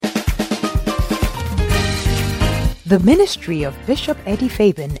The ministry of Bishop Eddie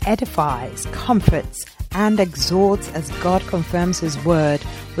FABIN edifies, comforts, and exhorts as God confirms His word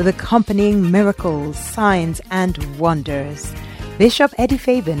with accompanying miracles, signs, and wonders. Bishop Eddie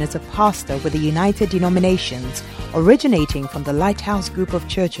FABIN is a pastor with the United Denominations, originating from the Lighthouse Group of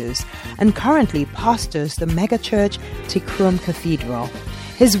Churches, and currently pastors the megachurch Tikrum Cathedral.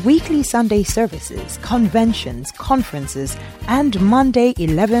 His weekly Sunday services, conventions, conferences, and Monday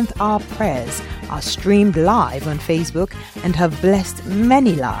 11th hour prayers are streamed live on Facebook and have blessed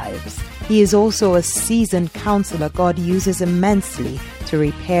many lives. He is also a seasoned counselor God uses immensely to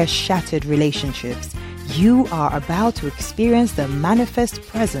repair shattered relationships. You are about to experience the manifest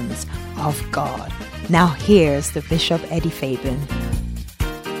presence of God. Now here's the Bishop Eddie FABIN.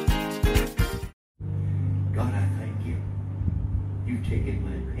 God, I thank you. You've taken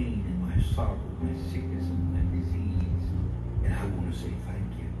my pain and my sorrow, my sickness and my disease. And I want to say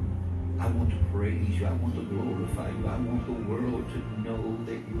thank you. I want to praise you. I want to glorify you. I want the world to know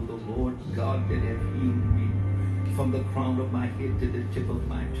that you're the Lord God that have healed me from the crown of my head to the tip of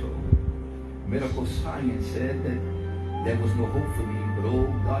my toe. Medical science said that there was no hope for me, but oh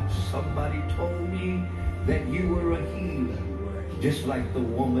God, somebody told me that you were a healer. Just like the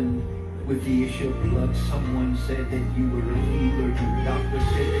woman with the issue of blood, someone said that you were a healer. The doctor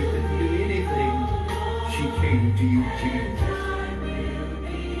said you couldn't do anything. She came to you, Jesus.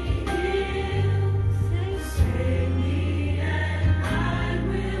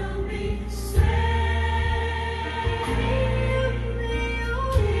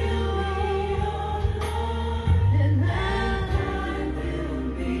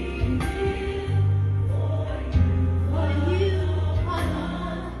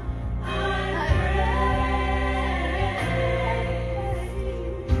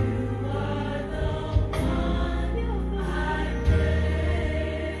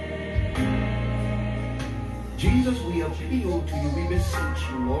 Jesus, we appeal to you, we beseech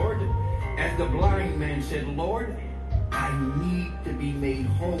you, Lord. As the blind man said, Lord, I need to be made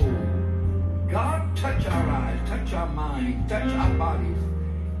whole. God, touch our eyes, touch our minds, touch our bodies.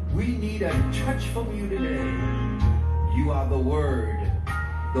 We need a touch from you today. You are the Word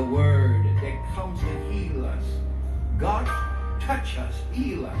that comes to heal us. God, touch us,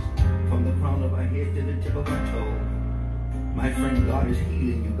 heal us from the crown of our head to the tip of our toe. My friend, God is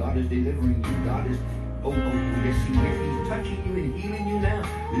healing you. God is delivering you. God is Oh, yes, He is. He's touching you and healing you now.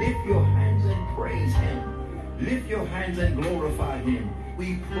 Lift your hands and praise Him. Lift your hands and glorify Him.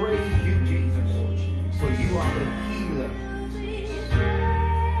 We praise you, Jesus, for you are the healer.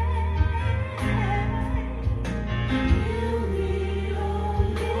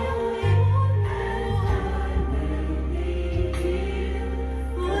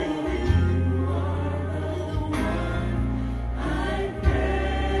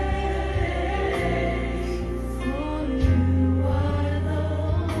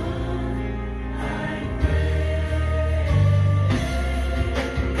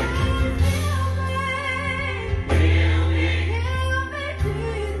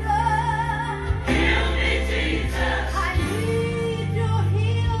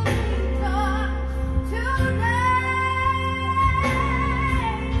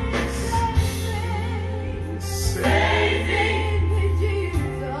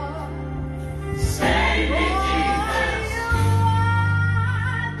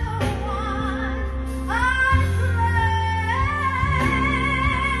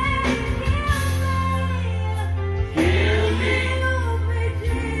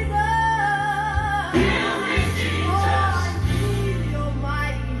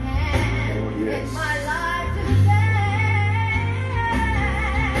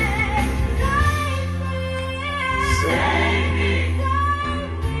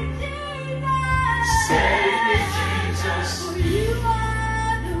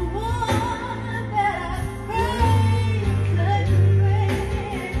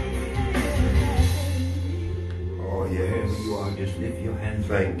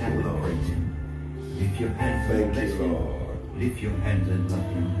 Thank you, Lord. Lift your hands. Thank you, Lord. Lift your hands and love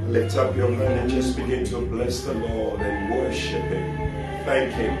Him. Lift up your hand and just begin to bless the Lord and worship Him.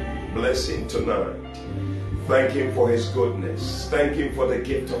 Thank Him. Bless Him tonight. Thank Him for His goodness. Thank Him for the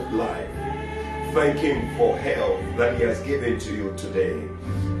gift of life. Thank Him for health that He has given to you today.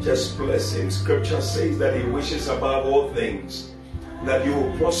 Just bless Him. Scripture says that He wishes above all things that you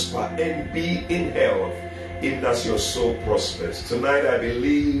will prosper and be in health, even as your soul prospers. Tonight I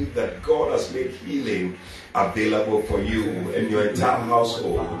believe that God has made healing available for you and your entire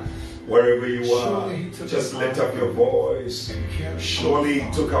household. Wherever you are, just lift up your voice. Surely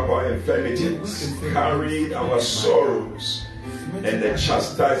He took up our infirmities, carried our sorrows. and the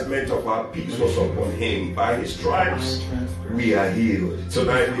chastisement of our peace was upon him. By his stripes we are healed.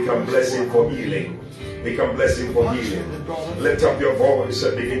 Tonight we can bless him for healing. We can bless him for healing. Lift up your voice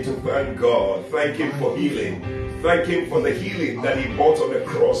and begin to thank God. Thank him for healing. Thank him for the healing that he bought on the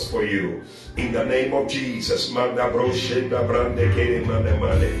cross for you. In the name of Jesus.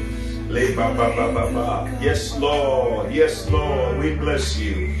 Yes, Lord. Yes, Lord. We bless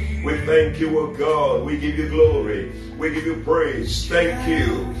you. We thank you, O God. We give you glory. We give you praise. Thank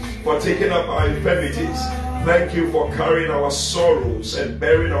you for taking up our infirmities. Thank you for carrying our sorrows and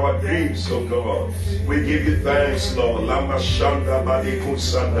bearing our griefs, oh God. We give you thanks, Lord. Lama Shanda Badiku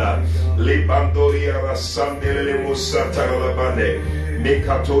Sanda, Libandoria Rasandele Musata Labane,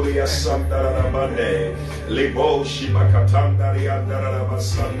 Mikatoria Sanda Labane, Libo Shibakatandaria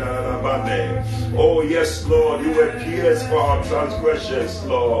Darabasanda Labane. Oh, yes, Lord, you were pierced for our transgressions,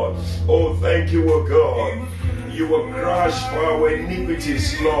 Lord. Oh, thank you, O God. You were crushed for our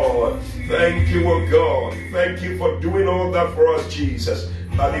iniquities, Lord. Thank you, O God. Thank you for doing all that for us, Jesus.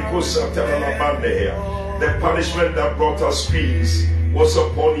 The punishment that brought us peace was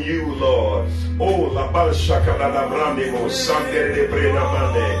upon you, Lord. Oh,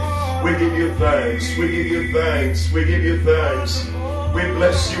 we give you thanks. We give you thanks. We give you thanks. We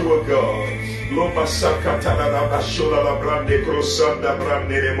bless you, O God.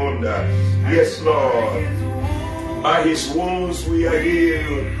 Yes, Lord. By his wounds we are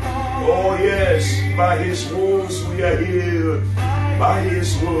healed. Oh yes, by his wounds we are healed. By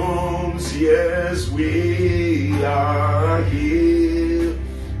his wounds, yes, we are healed.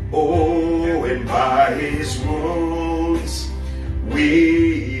 Oh, and by his wounds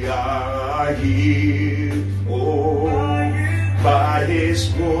we are healed. Oh, by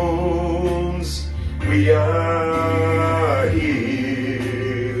his wounds we are healed.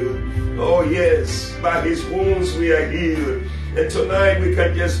 Oh yes, by his wounds we are healed. And tonight we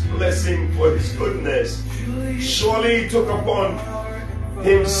can just bless him for his goodness. Surely he took upon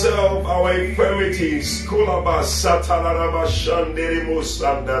himself our infirmities. Lord,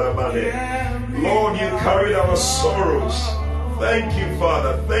 you carried our sorrows. Thank you,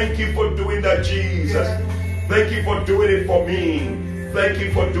 Father. Thank you for doing that, Jesus. Thank you for doing it for me. Thank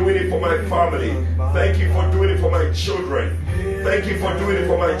you for doing it for my family. Thank you for doing it for my children. Thank you for doing it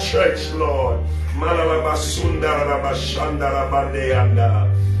for my church, Lord.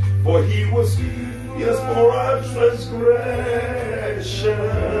 For he was for our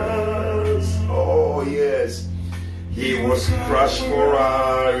transgressions. Oh yes, he was crushed for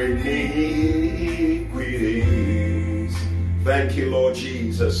our iniquities. Thank you, Lord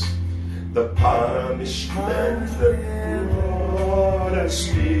Jesus. The punishment that brought us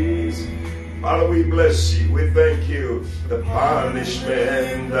peace. Father, we bless you. We thank you. The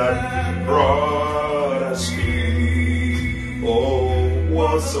punishment that brought us peace, oh,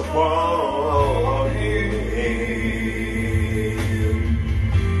 was upon him.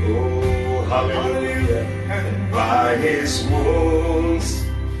 Oh, hallelujah. And by his wounds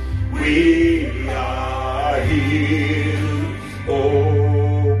we are healed.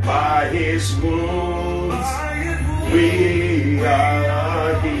 Oh, by his wounds we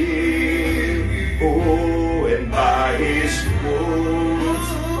are healed. Oh, and by his wounds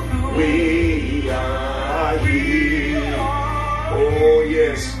we are healed. Oh,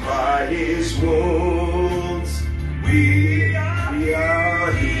 yes, by his wounds we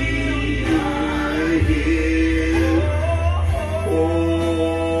are healed.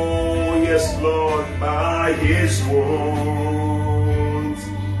 Oh, yes, Lord, by his wounds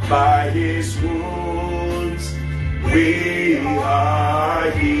we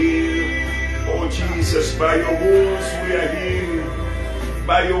are healed. Oh Jesus, by your wounds we are healed.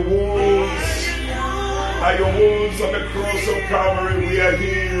 By your wounds on the cross of Calvary we are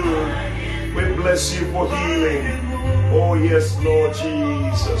healed. We bless you for healing. Oh yes, Lord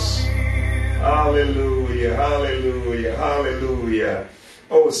Jesus. Hallelujah, hallelujah, hallelujah.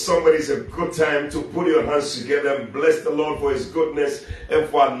 Oh, somebody's a good time to put your hands together and bless the Lord for his goodness and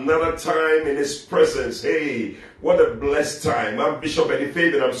for another time in his presence. Hey, what a blessed time. I'm Bishop Eddie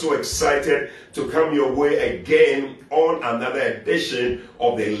FABIN. I'm so excited to come your way again on another edition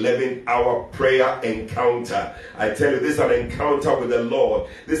of the 11th hour prayer encounter. I tell you, this is an encounter with the Lord.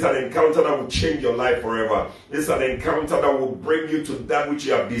 This is an encounter that will change your life forever. This is an encounter that will bring you to that which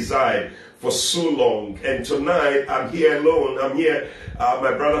you have desired for so long. And tonight I'm here alone. I'm here.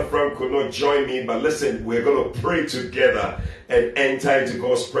 My brother Frank could not join me, but listen, we're going to pray together. and enter into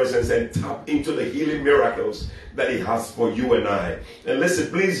God's presence and tap into the healing miracles that He has for you and I. And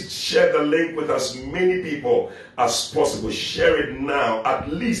listen, please share the link with as many people as possible. Share it now.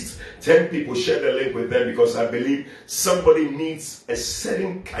 At least 10 people, share the link with them, because I believe somebody needs a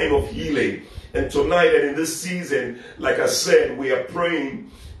certain kind of healing. And tonight and in this season, like I said, we are praying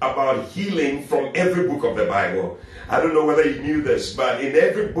about healing from every book of the Bible. I don't know whether you knew this, but in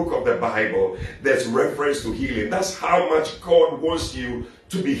every book of the Bible, there's reference to healing. That's how much God wants you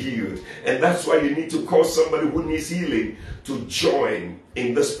to be healed. And that's why you need to call somebody who needs healing to join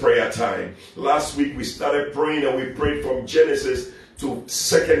in this prayer time. Last week we started praying, and we prayed from Genesis to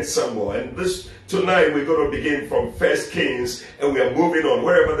 2 Samuel. And tonight we're going to begin from 1 Kings, and we are moving on.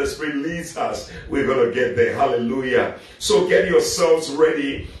 Wherever the Spirit leads us, we're going to get there. Hallelujah. So get yourselves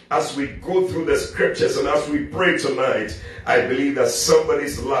ready as we go through the scriptures, and as we pray tonight. I believe that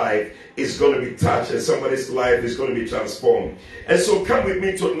somebody's life is going to be touched, and somebody's life is going to be transformed. And so come with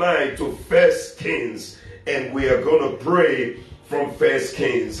me tonight to 1 Kings, and we are going to pray from 1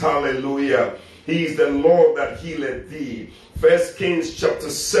 Kings. Hallelujah. He is the Lord that healeth thee. 1 Kings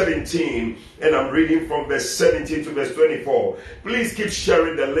chapter 17, and I'm reading from verse 17 to verse 24. Please keep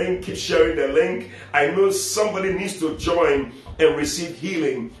sharing the link. Keep sharing the link. I know somebody needs to join and receive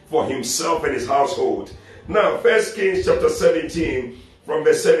healing for himself and his household. Now, 1 Kings chapter 17, from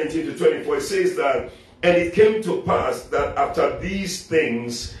verse 17 to 24, it says that, and it came to pass that after these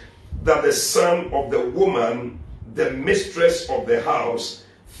things, that the son of the woman, the mistress of the house,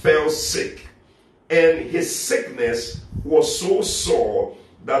 fell sick. And his sickness was so sore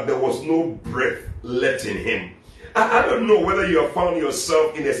that there was no breath left in him. I don't know whether you have found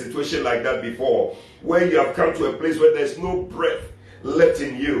yourself in a situation like that before, where you have come to a place where there's no breath left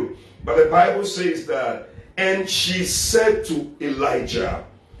in you. But the Bible says that, and she said to Elijah,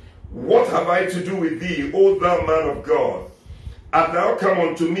 what have I to do with thee, O thou man of God? Art thou come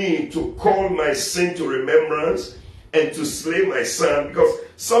unto me to call my sin to remembrance and to slay my son? Because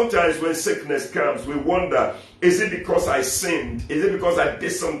sometimes when sickness comes, we wonder, is it because I sinned? Is it because I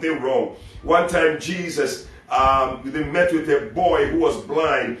did something wrong? One time Jesus, they met with a boy who was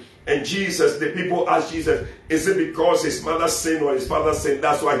blind, and the people asked Jesus, is it because his mother sinned or his father sinned?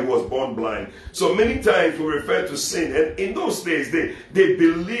 That's why he was born blind. So many times we refer to sin, and in those days they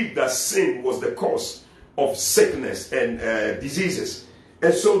believed that sin was the cause of sickness and diseases.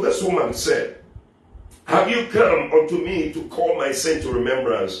 And so this woman said, have you come unto me to call my sin to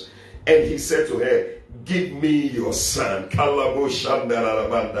remembrance? And he said to her, give me your son.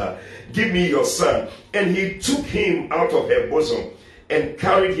 Give me your son. And he took him out of her bosom and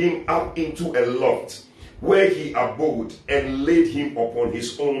carried him up into a loft, where he abode, and laid him upon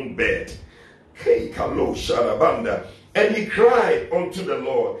his own bed. And he cried unto the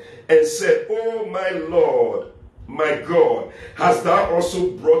Lord and said, O my Lord, my God, hast thou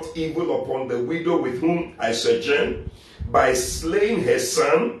also brought evil upon the widow with whom I sojourn, by slaying her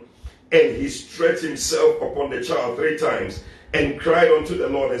son? And he stretched himself upon the child 3 times, and cried unto the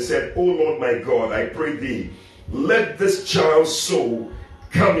Lord and said, O Lord my God, I pray thee, let this child's soul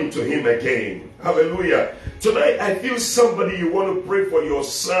come into him again. Hallelujah. Tonight I feel somebody, you want to pray for your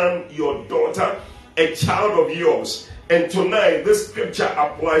son, your daughter, a child of yours. And tonight this scripture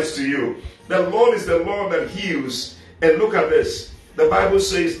applies to you. The Lord is the Lord that heals. And look at this. The Bible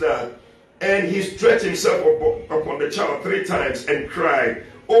says that, and he stretched himself upon the child 3 times and cried,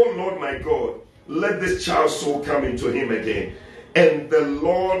 O Lord my God, let this child's soul come into him again. And the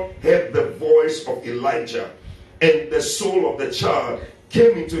Lord heard the voice of Elijah, and the soul of the child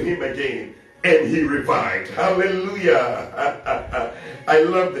came into him again, and he revived. Hallelujah. I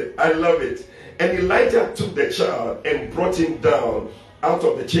love it. I love it. And Elijah took the child and brought him down out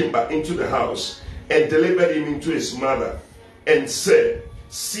of the chamber into the house, and delivered him into his mother, and said,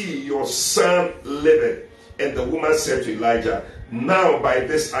 see, your son liveth. And the woman said to Elijah, now by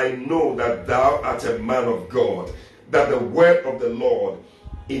this I know that thou art a man of God, that the word of the Lord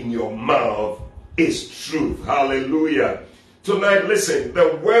in your mouth is truth. Hallelujah. Tonight, listen,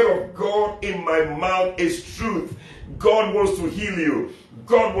 the word of God in my mouth is truth. God wants to heal you.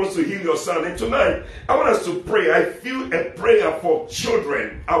 God wants to heal your son. And tonight, I want us to pray. I feel a prayer for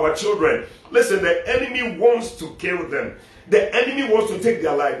children, our children. Listen, the enemy wants to kill them. The enemy wants to take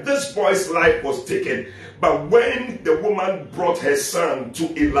their life. This boy's life was taken. But when the woman brought her son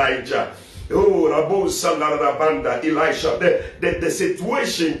to Elijah, Elisha, the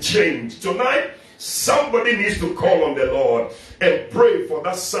situation changed. Tonight, somebody needs to call on the Lord. and pray for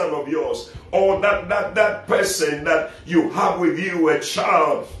that son of yours, or that person that you have with you, a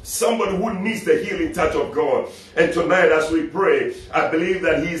child, somebody who needs the healing touch of God. And tonight as we pray, I believe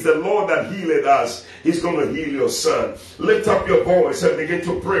that He is the Lord that healed us. He's going to heal your son. Lift up your voice and begin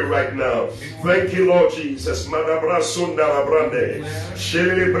to pray right now. Thank you, Lord Jesus.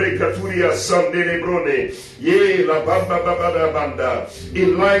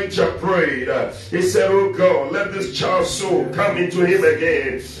 Elijah prayed. He said, oh God, let this child's soul come into him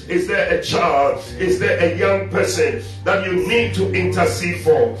again. Is there a child? Is there a young person that you need to intercede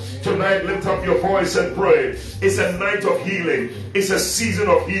for? Tonight, lift up your voice and pray. It's a night of healing. It's a season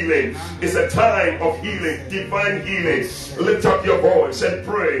of healing. It's a time of healing, divine healing. Lift up your voice and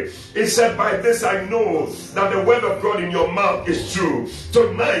pray. It said, by this I know that the word of God in your mouth is true.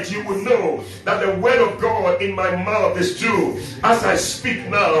 Tonight you will know that the word of God in my mouth is true. As I speak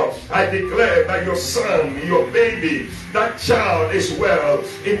now, I declare that your son, your baby, that child is well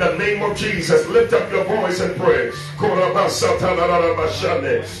in the name of Jesus. Lift up your voice and pray. Oh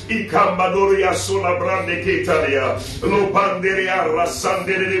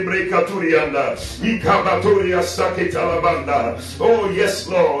yes,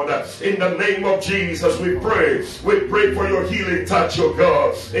 Lord, in the name of Jesus we pray. We pray for your healing touch, oh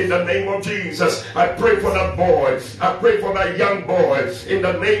God. In the name of Jesus, I pray for that boy. I pray for that young boy. In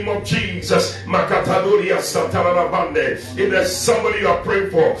the name of Jesus, if there's somebody you are praying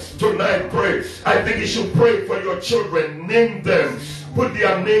for tonight, pray. I think you should pray for your children. Name them. Put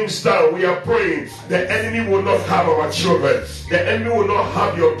their names down. We are praying. The enemy will not have our children. The enemy will not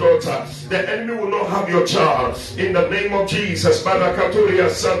have your daughter. The enemy will not have your child. In the name of Jesus. Barakaturia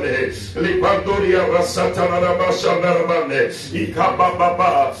Sunday. Lipandoria Rasatarabashandarabane.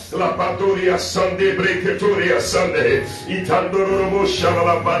 Ikababa. Lapandoria Sunday. Breakaturia Sunday. Itandorobo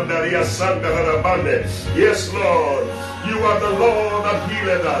Shabalabandaria Sandarabane. Yes, Lord. You are the Lord that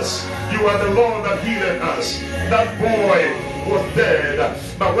healed us. You are the Lord that healed us. That boy was dead,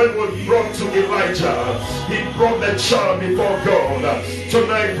 but when was brought to Elijah, he brought the child before God.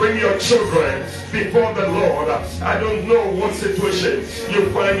 Tonight, bring your children before the Lord. I don't know what situation you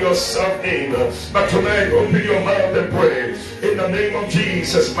find yourself in, but tonight, open your mouth and pray. In the name of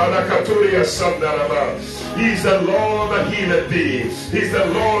Jesus, He's the Lord that healed thee. He's the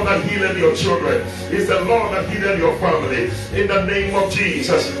Lord that healed your children. He's the Lord that healed your family. In the name of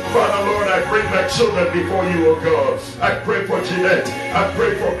Jesus, Father, Lord, I bring my children before you, oh God. I pray for Jeanette. I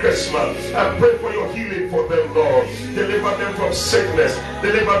pray for Christmas. I pray for your healing for them, Lord. Deliver them from sickness.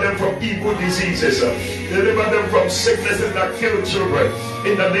 Deliver them from evil diseases. Deliver them from sicknesses that kill children.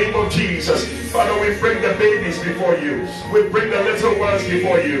 In the name of Jesus, Father, we bring the babies before you. We bring the little ones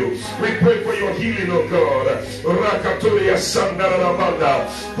before you. We pray for your healing, oh God.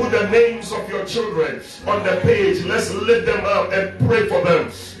 Put the names of your children on the page. Let's lift them up and pray for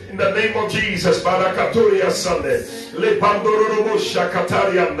them. In the name of Jesus, Barakaturia Sunday.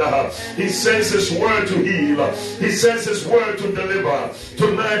 He sends His word to heal. He sends His word to deliver.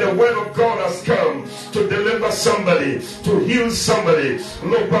 Tonight the word of God has come to deliver somebody, to heal somebody.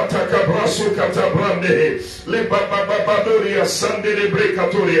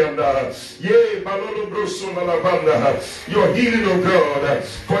 Your healing, oh God,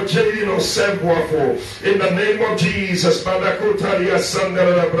 for Jaden Osebwafo. In the name of Jesus,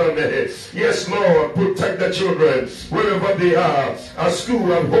 yes, Lord, protect the children wherever they are, at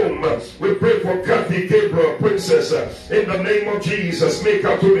school, at home. We pray for Kathy, Gabriel, Princess, in the name of Jesus. Make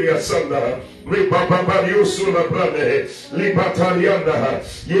up to the Asanda. We pray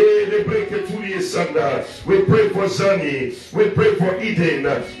for Zani. We pray for Eden.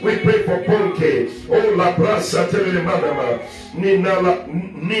 We pray for Ponke. Oh, La Brasa Telemanama. Nina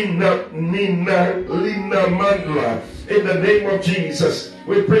Lina Mandla. In the name of Jesus,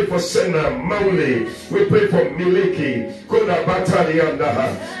 we pray for Sena Mauli. We pray for Miliki. Koda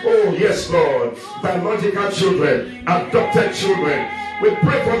Batariandaha. Oh, yes, Lord. Biological children, adopted children. We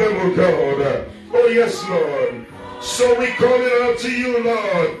pray for them, oh God. Oh, yes, Lord. So we call it out to you,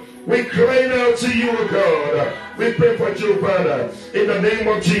 Lord. We cry out to you, oh God. We pray for Giovanna. In the name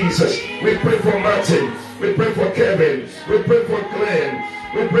of Jesus. We pray for Martin. We pray for Kevin. We pray for Glenn.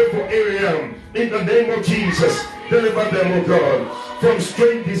 We pray for Ariam. In the name of Jesus. Deliver them, oh God, from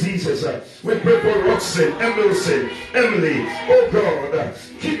strange diseases. We pray for Roxanne, Emily, oh God.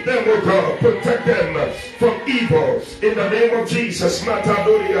 Keep them, oh God. Protect them from evil. In the name of Jesus.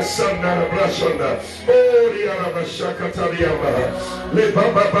 Matadoria Sandana Brashanda. Oh, Riarabashakatariama. Le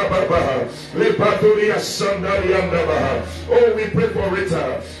Baba Baba. Le Badoria Sandarianda. Oh, we pray for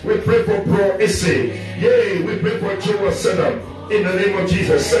Rita. We pray for Bro Issy. Yea, we pray for Joe Sedam. In the name of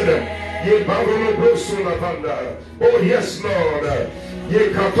Jesus. Sedam. Oh, yes, Lord.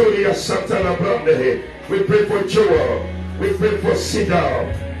 We pray for Joel. We pray for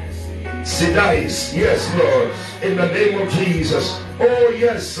Sidais. Yes, Lord. In the name of Jesus. Oh,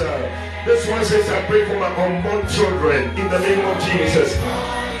 yes, this one says, I pray for my unborn children in the name of Jesus.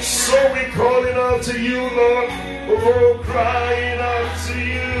 So we calling out to you, Lord. Oh, crying out to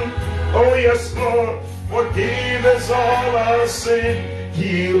you. Oh, yes, Lord. Forgive us all our sin.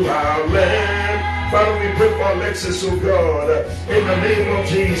 Heal our land. Father, we pray for Alexis, oh God, in the name of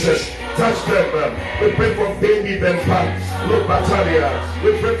Jesus. Touch them. We pray for baby Bempa, Lord Batalia.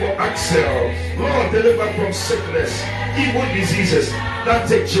 We pray for Axel. Lord, deliver from sickness, evil diseases that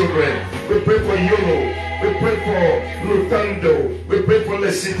take children. We pray for Yolo. We pray for Lutando. We pray for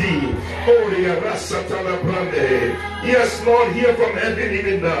Lesidi. Yes, Lord, hear from heaven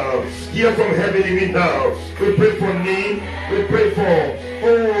even now. Hear from heaven even now. We pray for Neem. We pray for,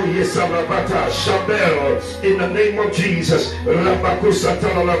 oh, yes, Alabata, Shabel, in the name of Jesus. We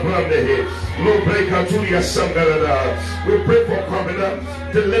pray for Covenant.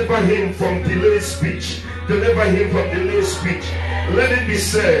 Deliver him from delayed speech. Deliver him from delayed speech. Let it be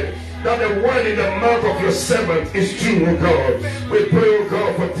said that the word in the mouth of your servant is true, O God. We pray, O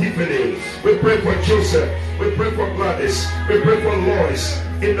God, for Tiffany. We pray for Joseph. We pray for Gladys. We pray for Lois.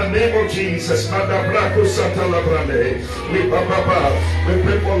 In the name of Jesus. We pray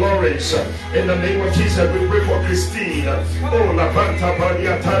for Lawrence. In the name of Jesus. We pray for Christine. Oh, La Banta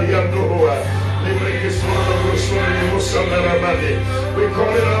Badia Tariandoa. We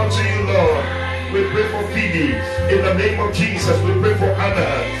call it out to you, Lord. We pray for Phoebe. In the name of Jesus. We pray for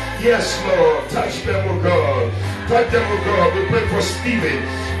Anna. Yes, Lord. Touch them, O God. Touch them, O God. We pray for Stephen.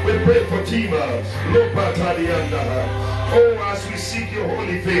 We pray for Tima. Oh, as we seek your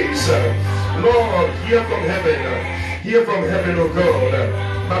holy face, Lord, hear from heaven. Hear from heaven, O God.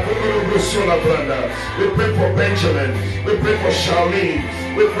 We pray for Benjamin. We pray for Charlene.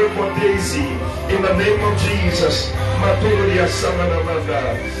 We pray for Daisy. In the name of Jesus.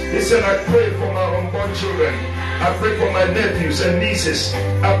 He said, I pray for my unborn children. I pray for my nephews and nieces.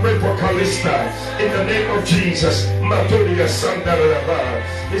 I pray for Callista. In the name of Jesus.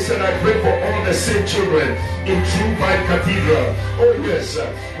 He said, I pray for all the saved children in True Vine Cathedral. Oh yes.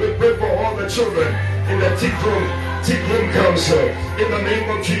 We pray for all the children in the Tikkun Council. In the name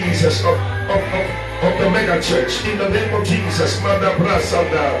of Jesus. Of the mega church, in the name of Jesus.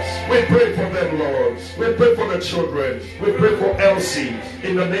 We pray for them, Lord. We pray for the children. We pray for Elsie,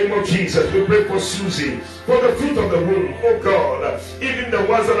 in the name of Jesus. We pray for Susie, for the fruit of the womb, oh God. Even the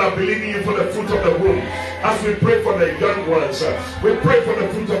ones that are believing you for the fruit of the womb, as we pray for the young ones, we pray for the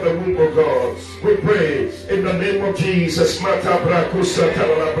fruit of the womb, oh God. We pray in the name of Jesus.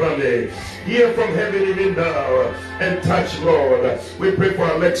 Hear from heaven even now and touch, Lord. We pray for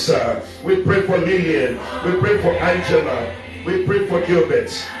Alexa. We pray for Lillian. We pray for Angela. We pray for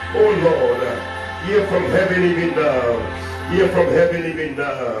Gilbert. Oh Lord, hear from heaven even now. Hear from heaven even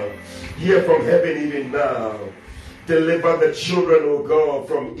now. Hear from heaven even now. Deliver the children, oh God,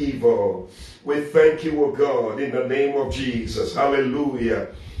 from evil. We thank you, oh God, in the name of Jesus. Hallelujah.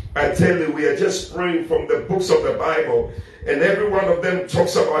 I tell you, we are just praying from the books of the Bible, and every one of them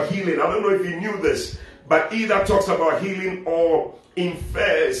talks about healing. I don't know if you knew this, but either talks about healing or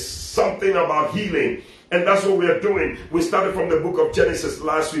infers something about healing. And that's what we are doing. We started from the book of Genesis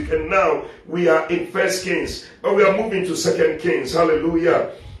last week, and now we are in 1 Kings, but we are moving to 2 Kings.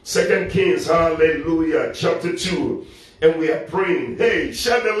 Hallelujah. 2 Kings, hallelujah, chapter 2. And we are praying. Hey,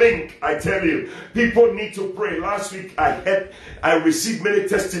 share the link. I tell you, people need to pray. Last week I received many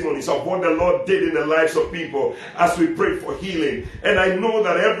testimonies of what the Lord did in the lives of people as we prayed for healing. And I know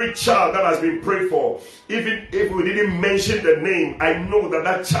that every child that has been prayed for, even if we didn't mention the name, I know that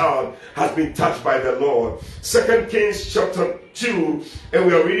that child has been touched by the Lord. 2 Kings chapter 2, and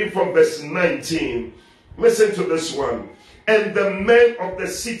we are reading from verse 19. Listen to this one. And the men of the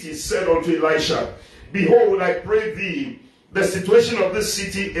city said unto Elisha, Behold, I pray thee, the situation of this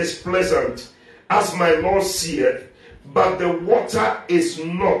city is pleasant, as my Lord seeth, but the water is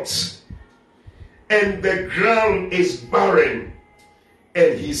not, and the ground is barren.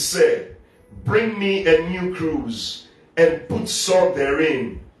 And he said, Bring me a new cruse, and put salt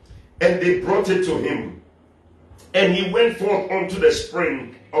therein. And they brought it to him. And he went forth unto the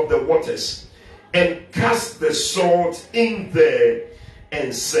spring of the waters, and cast the salt in there,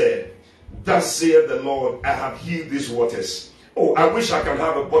 and said, Thus saith the Lord, I have healed these waters. Oh, I wish I can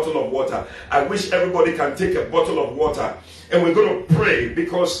have a bottle of water. I wish everybody can take a bottle of water. And we're going to pray,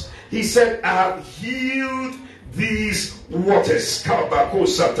 because he said, I have healed these waters.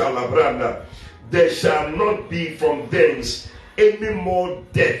 There shall not be from thence any more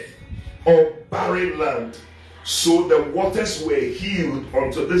death. or barren land. So the waters were healed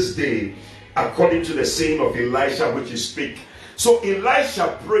unto this day, according to the saying of Elisha which you speak. So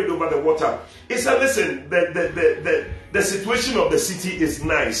Elisha prayed over the water. He said, listen, the situation of the city is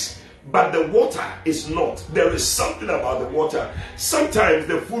nice, but the water is not. There is something about the water. Sometimes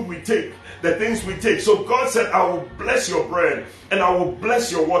the food we take, the things we take. So God said, I will bless your bread and I will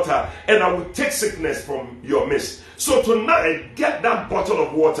bless your water and I will take sickness from your midst. So tonight, get that bottle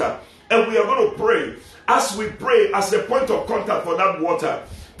of water and we are going to pray. As we pray, as the point of contact for that water,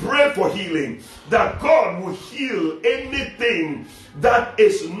 pray for healing, that God will heal anything that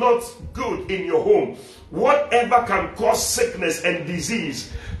is not good in your home. Whatever can cause sickness and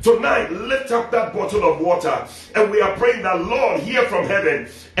disease, tonight lift up that bottle of water and we are praying that Lord, hear from heaven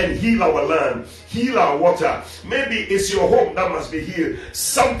and heal our land, heal our water. Maybe it's your home that must be healed.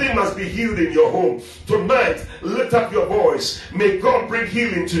 Something must be healed in your home. Tonight, lift up your voice. May God bring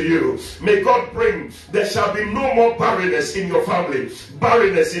healing to you. May God bring, there shall be no more barrenness in your family,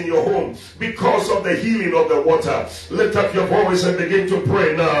 barrenness in your home because of the healing of the water. Lift up your voice and begin to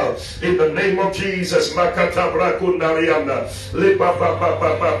pray now. In the name of Jesus. We're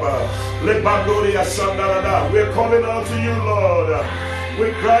calling out to you, Lord.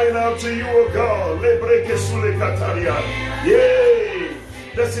 We're crying out to you, O God. Yay!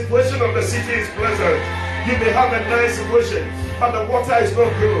 The situation of the city is pleasant. You may have a nice situation, but the water is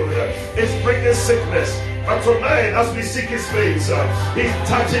not good. It's bringing sickness. But tonight, as we seek His face, He's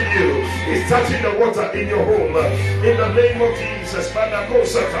touching you. He's touching the water in your home. In the name of Jesus. Father,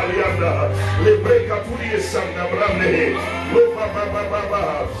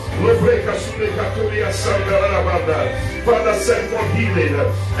 send for healing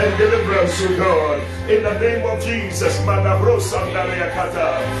and deliverance to God. In the name of Jesus.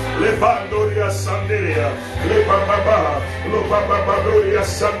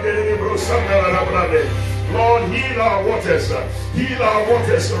 Lord, heal our waters. Heal our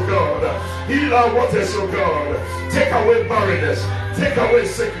waters, oh God. Heal our waters, oh God. Take away barrenness. Take away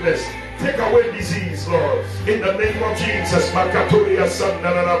sickness. Take away disease, Lord. In the name of Jesus. Makatoria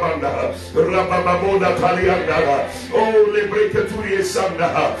Sandarabanda. Rabababoda Talianda. Oh, Lebrekaturia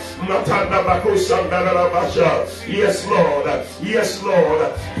Sanda. Matanda Bako Sandarabasha. Yes, Lord. Yes,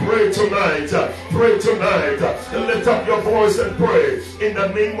 Lord. Pray tonight. Pray tonight. Lift up your voice and pray. In the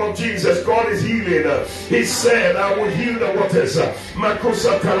name of Jesus. God is healing. He said, I will heal the waters.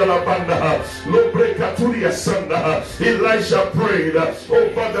 Makosa Talalabanda. Lobrekaturia Sanda. Elisha prayed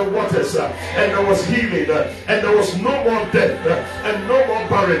over the waters. And there was healing, and there was no more death, and no more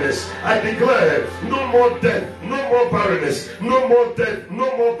barrenness. I declare, no more death, no more barrenness, no more death,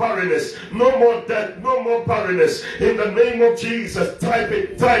 no more barrenness, no more death, no more barrenness. In the name of Jesus, type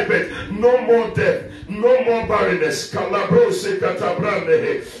it, no more death, no more barrenness. Type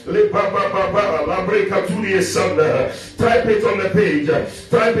it on the page,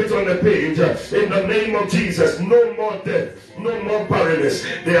 type it on the page. In the name of Jesus, no more death, no more barrenness.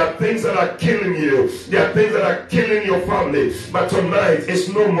 There are things that are killing you. There are things that are killing your family. But tonight it's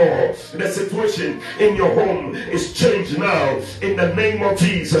no more. The situation in your home is changed now. In the name of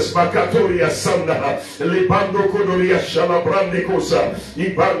Jesus. Bakatoria Sanda. Libando Kodoria Shalabrande Kosa.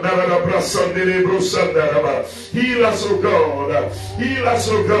 Ibandara Brasandere Brusandaraba. Heal us, O God. Heal us,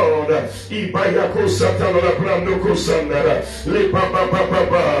 O God. Ibayakosa Talabrando Kosandara.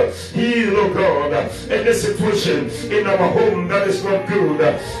 Lebaba. Heal, O God. And the situation in our home that is not good.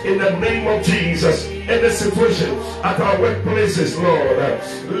 In the name of Jesus, in the situation at our workplaces, Lord,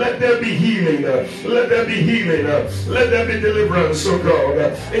 let there be healing, let there be healing, let there be deliverance, oh God,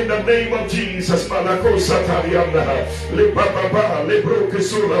 in the name of Jesus. Malakosa Tariana, Le Baba, Le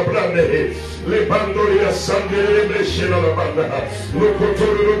Brokesula Brande, Le Bandoria Sandere Beshela Banda,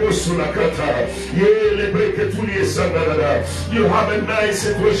 Lokotoro Sulakata, Ye Le Breketuli Sandara. You have a nice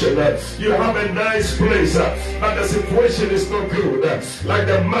situation, you have a nice place, but the situation is not good. Like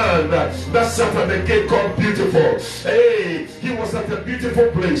the man that sat at the gate called Beautiful. Hey, he was at a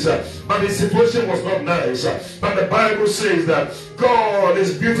beautiful place, but his situation was not nice. But the Bible says that God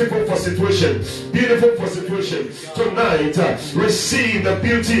is beautiful for situation. Beautiful for situation. Tonight, receive the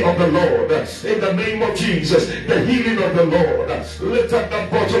beauty of the Lord. In the name of Jesus, the healing of the Lord. Lift up that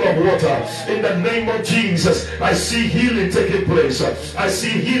bottle of water. In the name of Jesus, I see healing taking place. I see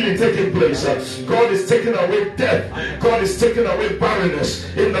healing taking place. God is taking away death. God is taking away barrenness.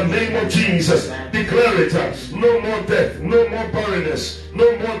 In the name of Jesus, declare it. No more death, no more barrenness. No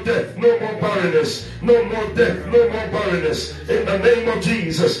more death, no more barrenness. No more death, no more barrenness. In the name of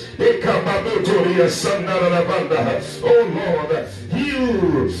Jesus. Oh Lord, heal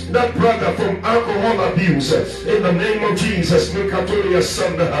Heal that brother from alcohol abuse in the name of Jesus. Mikatoria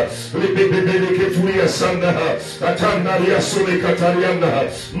Sanda, Libibibiketuria Sanda, Atandaria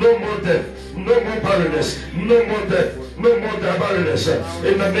Sulikatariana. No more death, no more barrenness, no more death, no more barrenness.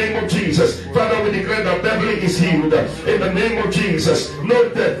 In the name of Jesus. Father, we declare that Beverly is healed. In the name of Jesus. No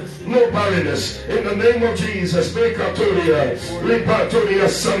death, no barrenness. In the name of Jesus. Mikatoria, Lipatoria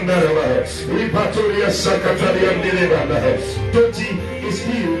Sanda, Lipatoria Sakataria Nirevana. Doti is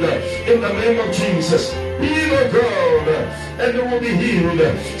healed in the name of Jesus. Heal, O God, and they will be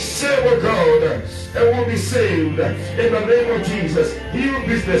healed. Save, O God, and will be saved in the name of Jesus. Heal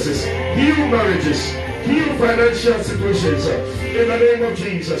businesses, heal marriages, heal financial situations in the name of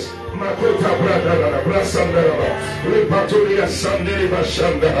Jesus. Makota brada brasandara repatoria sandere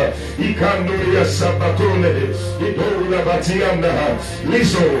bashanda ikandoria sabatone idola batianda.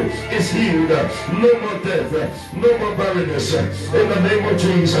 Liso is healed. No more death, no more barrenness in the name of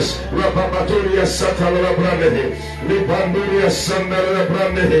Jesus. Rababatoria satala brande lipandoria sandara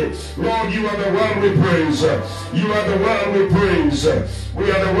brande. Lord, you are the one we praise. You are the one we praise.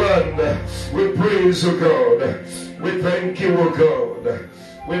 We are the one we praise, O God. We thank you, O God.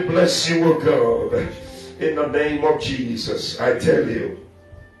 We bless you, O God, in the name of Jesus. I tell you,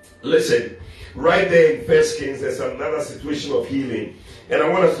 listen, right there in 1 Kings, there's another situation of healing, and I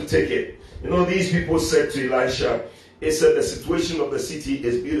want us to take it. You know, these people said to Elisha, he said, the situation of the city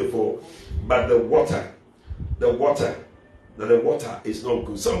is beautiful, but the water is not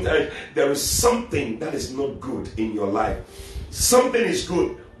good. Sometimes there is something that is not good in your life. Something is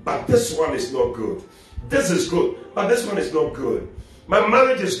good, but this one is not good. This is good, but this one is not good. My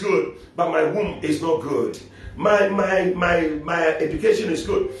marriage is good, but my womb is not good. My education is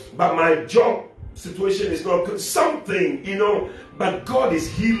good, but my job situation is not good. Something, you know, but God is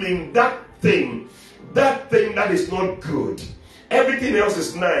healing that thing that is not good. Everything else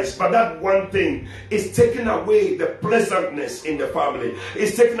is nice, but that one thing is taking away the pleasantness in the family.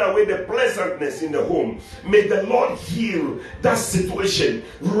 It's taking away the pleasantness in the home. May the Lord heal that situation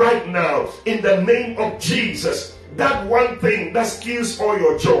right now in the name of Jesus. That one thing that steals all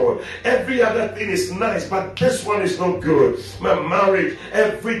your joy. Every other thing is nice, but this one is not good. My marriage,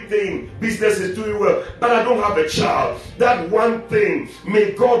 everything, business is doing well, but I don't have a child. That one thing,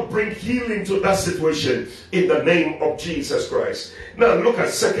 may God bring healing to that situation in the name of Jesus Christ. Now look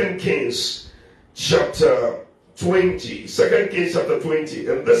at 2 Kings chapter 20. 2 Kings chapter 20.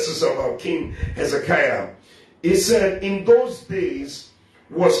 And this is about King Hezekiah. He said, in those days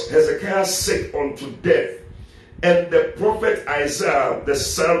was Hezekiah sick unto death. And the prophet Isaiah, the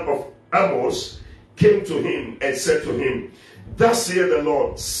son of Amos, came to him and said to him, thus saith the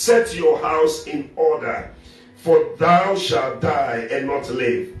Lord, set your house in order, for thou shalt die and not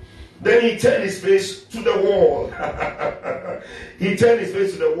live. Then he turned his face to the wall. He turned his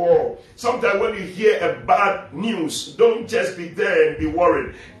face to the wall. Sometimes when you hear a bad news, don't just be there and be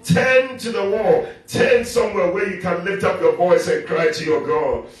worried. Turn to the wall. Turn somewhere where you can lift up your voice and cry to your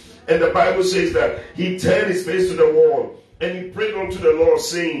God. And the Bible says that he turned his face to the wall and he prayed unto the Lord,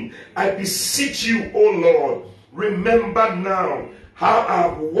 saying, I beseech you, O Lord, remember now how I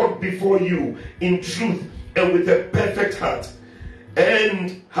have walked before you in truth and with a perfect heart,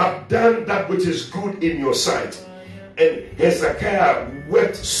 and have done that which is good in your sight. And Hezekiah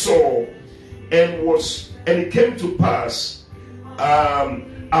wept sore, and it came to pass,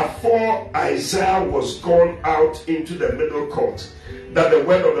 afore Isaiah was gone out into the middle court, that the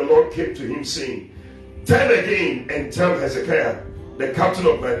word of the Lord came to him, saying, turn again and tell Hezekiah, the captain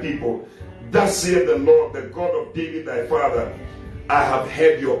of my people, thus saith the Lord, the God of David thy father, I have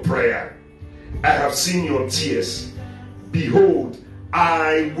heard your prayer, I have seen your tears. Behold,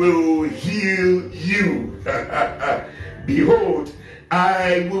 I will heal you. Behold,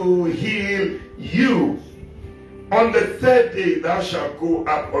 I will heal you. On the third day thou shalt go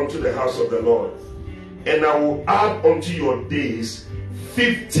up unto the house of the Lord, and I will add unto your days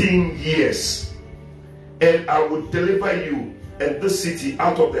 15 years, and I will deliver you and this city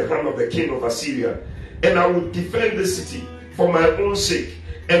out of the hand of the king of Assyria, and I will defend this city for my own sake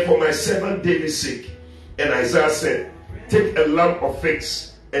and for my servant David's sake. And Isaiah said, take a lump of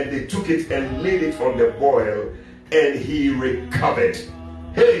figs, and they took it and laid it on the boil, and he recovered.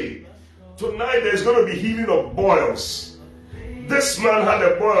 Hey, tonight there's going to be healing of boils. This man had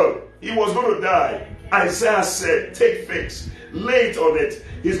a boil, he was going to die. Isaiah said, take figs, lay it on it,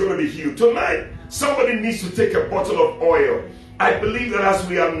 he's going to be healed. Tonight, Somebody needs to take a bottle of oil. I believe that as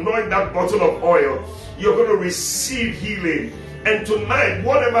we anoint that bottle of oil, you're going to receive healing. And tonight,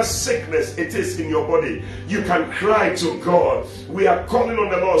 whatever sickness it is in your body, you can cry to God. We are calling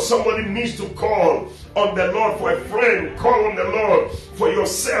on the Lord. Somebody needs to call on the Lord for a friend. Call on the Lord for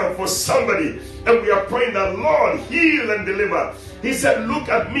yourself, for somebody. And we are praying that, Lord, heal and deliver. He said, look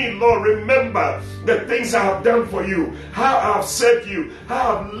at me, Lord. Remember the things I have done for you, how I have served you, how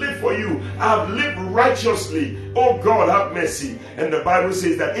I have lived for you. I have lived righteously. Oh God, have mercy. And the Bible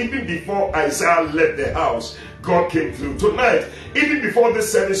says that even before Isaiah left the house, God came through. Tonight, even before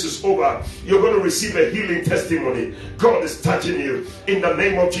this service is over, you're going to receive a healing testimony. God is touching you in the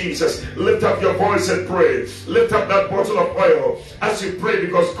name of Jesus. Lift up your voice and pray. Lift up that bottle of oil as you pray,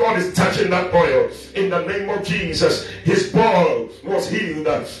 because God is touching that oil in the name of Jesus. His boil was healed.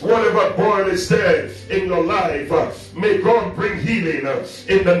 Whatever boil is there in your life, may God bring healing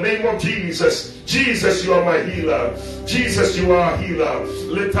in the name of Jesus. Jesus, you are my healer. Jesus, you are a healer.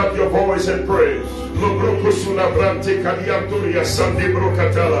 Lift up your voice and pray. Oh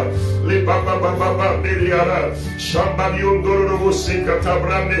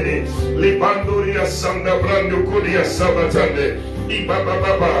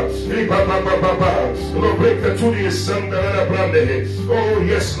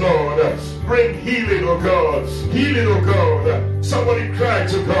yes, Lord, bring healing, oh God, healing, oh God. Somebody cry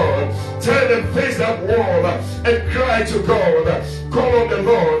to God. Turn and face that wall and cry to God. Call on the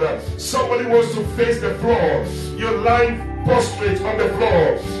Lord. Somebody wants to face the floor. You're lying prostrate on the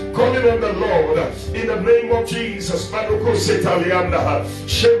floor, calling on the Lord in the name of Jesus. Manuko setalianda,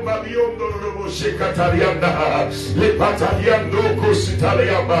 shembaliondo robo shekatalianda, le pataliando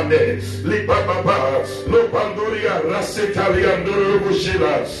kositaliamane, le baba, lo pandoria rasetaliando robo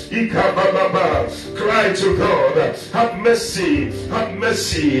shila, ikababa. Cry to God, have mercy, have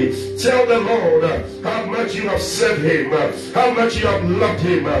mercy. Tell the Lord how much you have served him, how much you have loved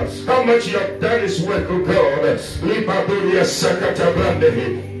him, how much you have done his work, oh God.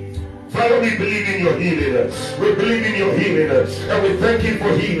 Father, we believe in your healing. We believe in your healing. And we thank you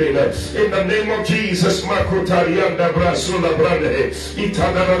for healing. In the name of Jesus. Makotarianda brasula brande.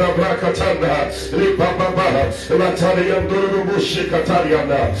 Itanana brakatanda. Lipababa. Latariandoro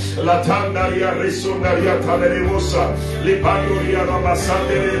bushikatarianda. Latandaria resunaria taneremosa. Lipandoria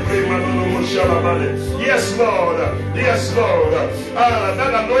rabasandere primanono mushalamane. Yes, Lord. Yes, Lord.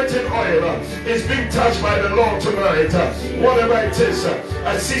 That anointing oil is being touched by the Lord tonight. Whatever it is.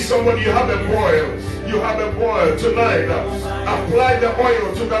 I see somebody, you have a boil. You have a boil tonight. Apply the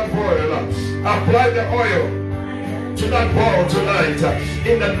oil to that boil. Apply the oil to that boil tonight.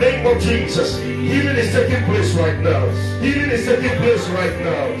 In the name of Jesus. Healing is taking place right now. Healing is taking place right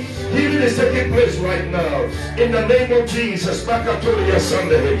now. Healing is taking place right now. In the name of Jesus. Bakatoria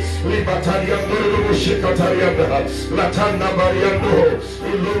Sunday. Libatariando Shikatarianda. Latanda Bariando.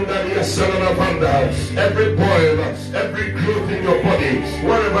 Ilundaria Salanabanda. Every boil, every growth in your body,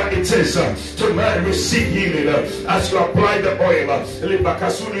 wherever it is, tonight receive healing as you apply the oil.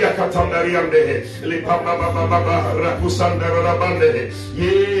 Libakasuria Katandariande. Lipababa Rakusandara.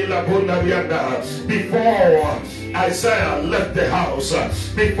 Ye la Bundarianda. Before Isaiah left the house,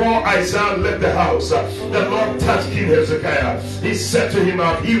 before Isaiah left the house, the Lord touched King Hezekiah. He said to him,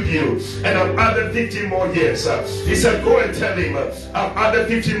 I've healed you and I've added 15 more years. He said, go and tell him, I've added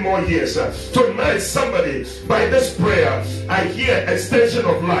 15 more years. Tonight, somebody, by this prayer, I hear extension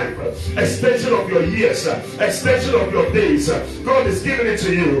of life, extension of your years, extension of your days. God is giving it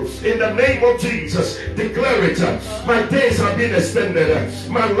to you. In the name of Jesus, declare it. My days have been extended.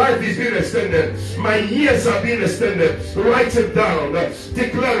 My life is being extended. My years have been extended. Write it down.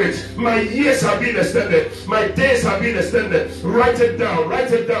 Declare it. My years have been extended. My days have been extended. Write it down.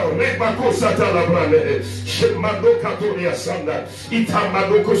 Write it down.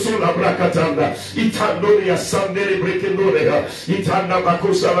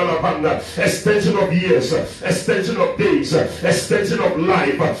 Extension of years, extension of days, extension of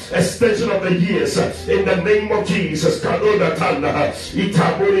life, extension of the years. In the name of Jesus.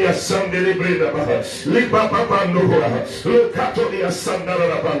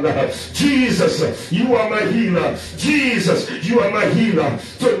 Jesus, you are my healer. Jesus, you are my healer.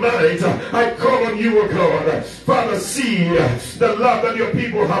 Tonight, I call on you, O God. Father, see the love that your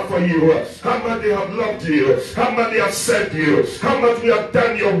people have for you. How much they have loved you. How much they have served you. How much we have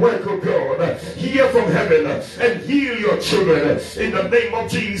done your work, O God. Hear from heaven and heal your children. word. In the name of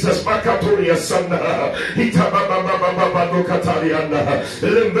Jesus, Makatoria Sana, Itababa Katariana,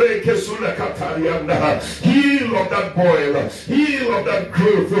 Lembreke Sula Katariana, heal of that boil, heal of that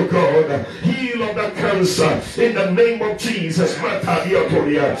growth, oh God, heal of that cancer. In the name of Jesus, Mataria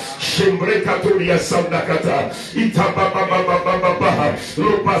Toria, Shembrekatoria Sandakata, Itababa,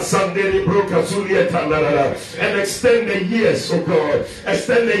 Lupa Sanderi Broka Zulieta, and extend the years, oh God,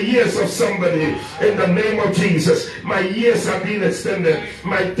 extend the years of somebody in the name of Jesus. My years have been extended,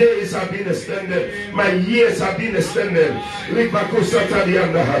 my days have been extended, my years have been extended.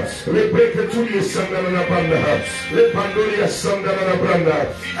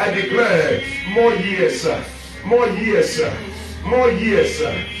 I declare more years, more years, more years.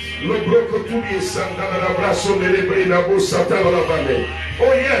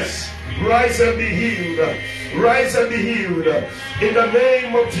 Oh yes, rise and be healed, rise and be healed in the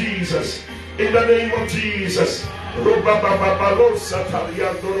name of Jesus, in the name of Jesus.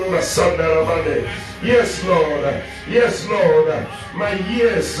 Yes, Lord. Yes, Lord. My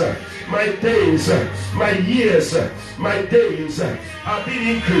years, my days, my years, my days are being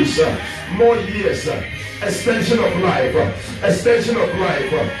increased. More years, extension of life, extension of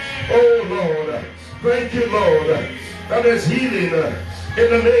life. Oh Lord, thank you, Lord. That is healing in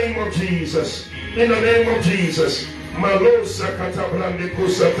the name of Jesus. In the name of Jesus.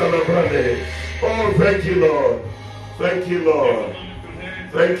 Oh, thank you, Lord. Thank you, Lord.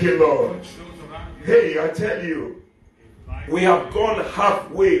 Thank you, Lord. Hey, I tell you, we have gone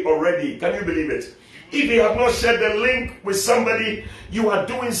halfway already. Can you believe it? If you have not shared the link with somebody, you are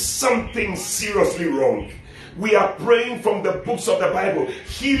doing something seriously wrong. We are praying from the books of the Bible,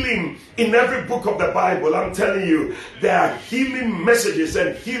 healing in every book of the Bible. I'm telling you, there are healing messages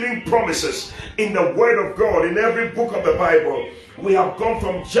and healing promises in the Word of God in every book of the Bible. We have gone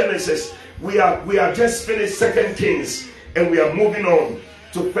from Genesis. We are just finished 2 Kings, and we are moving on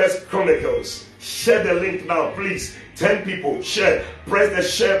to 1 Chronicles. Share the link now, please. 10 people, share. Press the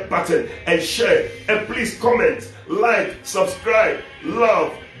share button and share. And please comment, like, subscribe,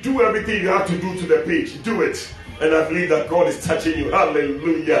 love. Do everything you have to do to the page. Do it. And I believe that God is touching you.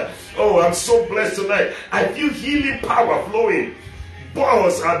 Hallelujah. Oh, I'm so blessed tonight. I feel healing power flowing.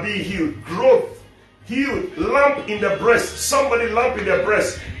 Boils are being healed. Growth healed. Lump in the breast. Somebody lump in the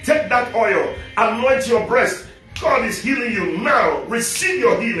breast. Take that oil. Anoint your breast. God is healing you now. Receive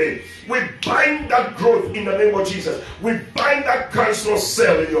your healing. We bind that growth in the name of Jesus. We bind that cancerous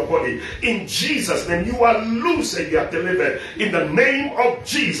cell in your body. In Jesus' name, you are loose and you are delivered. In the name of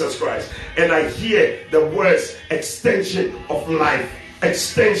Jesus Christ. And I hear the words extension of life,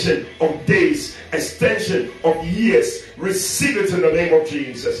 extension of days, extension of years. Receive it in the name of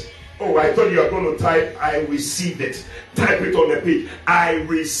Jesus. Oh, I thought you were going to type, I receive it. Type it on the page. I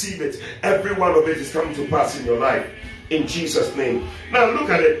receive it. Every one of it is coming to pass in your life. In Jesus' name. Now look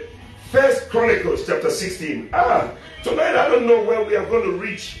at it. 1 Chronicles chapter 16. Tonight I don't know where we are going to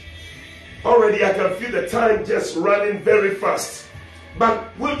reach. Already I can feel the time just running very fast.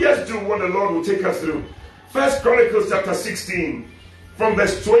 But we'll just do what the Lord will take us through. 1 Chronicles chapter 16 from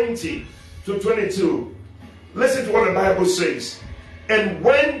verse 20 to 22. Listen to what the Bible says. And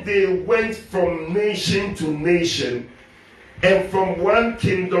when they went from nation to nation and from one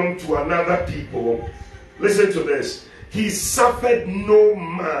kingdom to another people, listen to this. He suffered no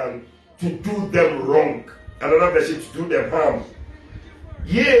man to do them wrong. Another version, to do them harm.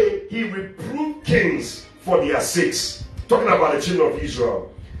 Yea, he reproved kings for their sakes. Talking about the children of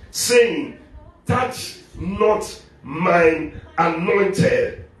Israel. Saying, touch not mine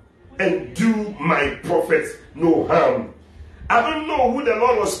anointed and do my prophets no harm. I don't know who the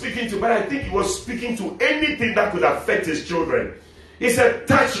Lord was speaking to, but I think he was speaking to anything that could affect his children. He said,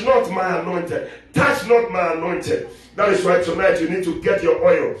 touch not my anointed. Touch not my anointed. That is why tonight you need to get your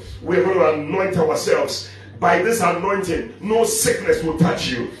oil. We're going to anoint ourselves. By this anointing, no sickness will touch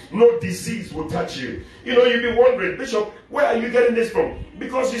you. No disease will touch you. You know, you'll be wondering, Bishop, where are you getting this from?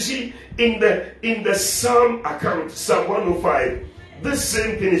 Because you see, in the Psalm account, Psalm 105, this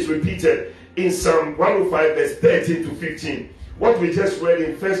same thing is repeated in Psalm 105, verse 13 to 15. What we just read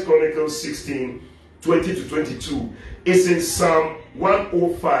in 1 Chronicles 16, 20 to 22 is in Psalm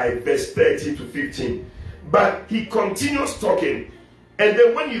 105, verse 13 to 15. But he continues talking. And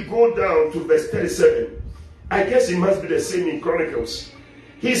then when you go down to verse 37, I guess it must be the same in Chronicles.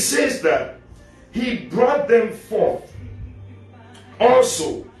 He says that he brought them forth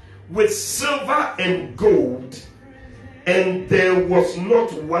also with silver and gold, and there was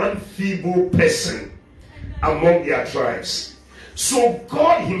not one feeble person among their tribes. So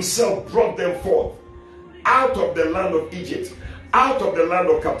God himself brought them forth out of the land of Egypt, out of the land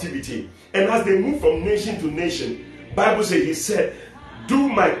of captivity. And as they moved from nation to nation, Bible says, he said, do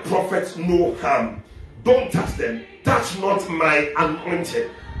my prophets no harm. Don't touch them. Touch not my anointed.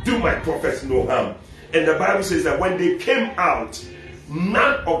 Do my prophets no harm. And the Bible says that when they came out,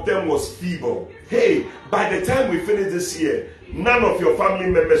 none of them was feeble. Hey, by the time we finish this year, none of your family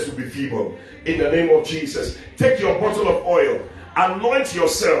members will be feeble. In the name of Jesus, take your bottle of oil, anoint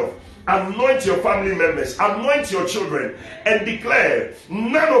yourself, anoint your family members, anoint your children, and declare,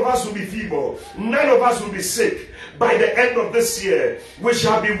 none of us will be feeble, none of us will be sick. By the end of this year, we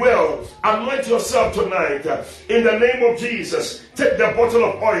shall be well. Anoint yourself tonight in the name of Jesus. Take the bottle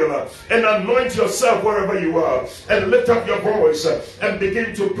of oil and anoint yourself wherever you are, and lift up your voice and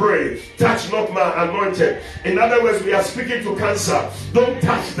begin to pray. Touch not my anointed. In other words, we are speaking to cancer. Don't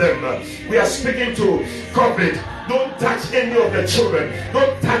touch them. We are speaking to COVID. Don't touch any of the children.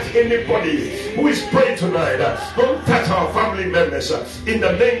 Don't touch anybody who is praying tonight. Don't touch our family members. In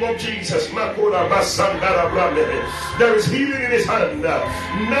the name of Jesus. There is healing in his hand.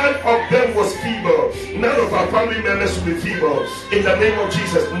 None of them was feeble. None of our family members will be feeble. In the name of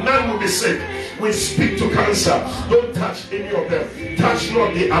Jesus. None will be sick. We speak to cancer. Don't touch any of them. Touch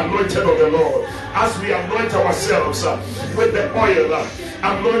not the anointed of the Lord. As we anoint ourselves with the oil,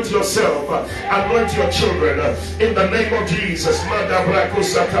 anoint yourself, anoint your children in the name of Jesus.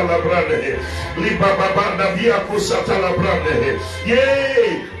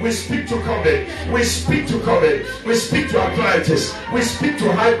 Yay! We speak to COVID. We speak to COVID. We speak to arthritis. We speak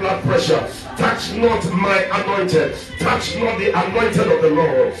to high blood pressure. Touch not my anointed. Touch not the anointed of the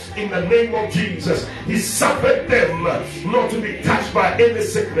Lord. In the name of Jesus, he suffered them not to be touched by any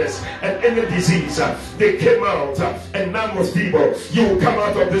sickness and any disease. They came out and none was feeble. You will come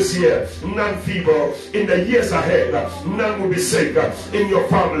out of this year, none feeble. In the years ahead, none will be sick in your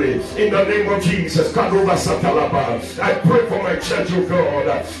family. In the name of Jesus, I pray for my church, oh God,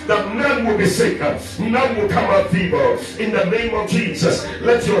 that none will be sick, none will come out feeble. In the name of Jesus,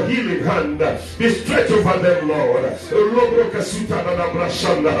 let your healing hand be stretched over them, Lord.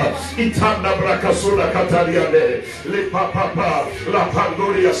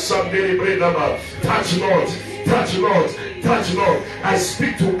 Touch not, touch not, touch not. I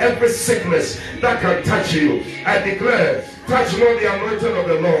speak to every sickness that can touch you. I declare, touch not the anointed of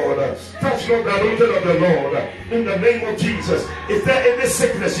the Lord. Touch not the anointed of the Lord. In the name of Jesus. Is there any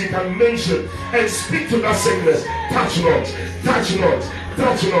sickness you can mention and speak to that sickness? Touch not, touch not.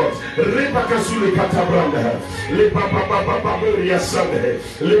 Touch not. Rebakasuli katabranda. Lepapapapapaburia Sunday.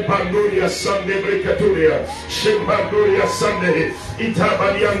 Lepanduria Sunday Bricaturia. Shimbanduria Sunday.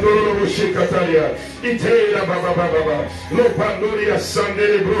 Itabadiandoro Shikataria. Itera Baba. Lopanduria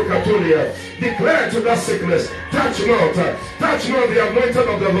Sunday Brocaturia. Declare to that sickness, touch not the anointed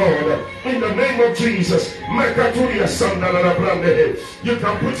of the Lord. In the name of Jesus. Makaturia Sunday. You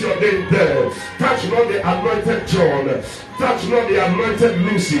can put your name there. Touch not the anointed John. Touch not the anointed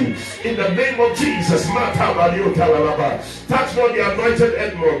Lucy. In the name of Jesus. Touch not the anointed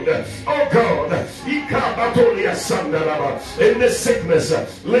Edmund. Oh God. In this sickness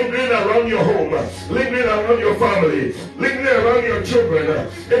lingering around your home, lingering around your family, lingering around your children.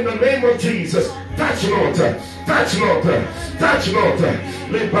 In the name of Jesus. Touch not. Touch not. Touch not.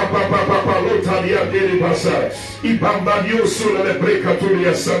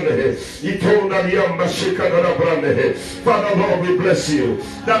 Father Lord, we bless you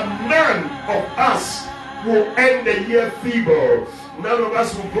that none of us will end the year feeble. None of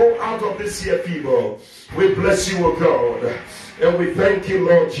us will go out of this year feeble. We bless you, O God, and we thank you,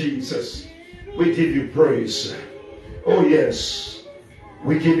 Lord Jesus. We give you praise. Oh yes,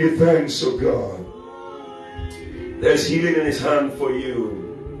 we give you thanks, O God. There's healing in his hand for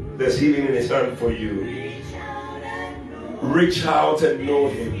you. There's healing in his hand for you. Reach out and know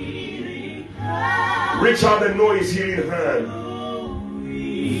him. Reach out and know his healing hand.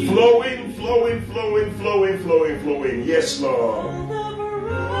 Flowing, flowing, flowing, flowing, flowing, flowing. Yes, Lord.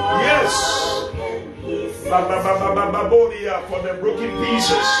 Yes. For the broken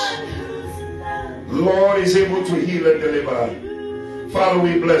pieces. Lord is able to heal and deliver. Father,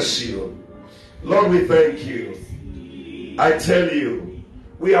 we bless you. Lord, we thank you. I tell you,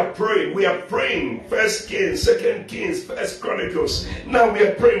 we are praying 1 Kings, 2 Kings, 1 Chronicles. Now we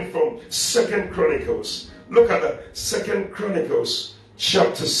are praying from 2 Chronicles. Look at the 2 Chronicles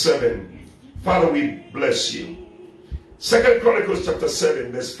chapter 7. Father, we bless you. 2 Chronicles chapter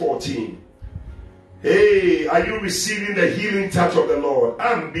 7 verse 14. Hey, are you receiving the healing touch of the Lord?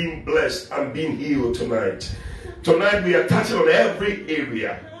 I'm being blessed. I'm being healed tonight. Tonight we are touching on every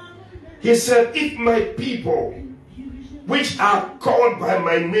area. He said, if my people, which are called by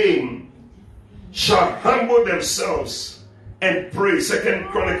my name, shall humble themselves and pray. 2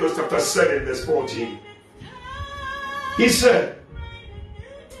 Chronicles chapter 7 verse 14. He said,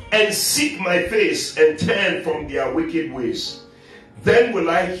 and seek my face and turn from their wicked ways. Then will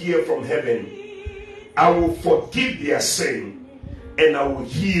I hear from heaven. I will forgive their sin and I will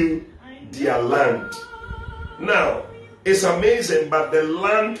heal their land. Now, it's amazing, but the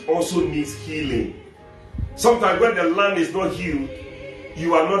land also needs healing. Sometimes when the land is not healed,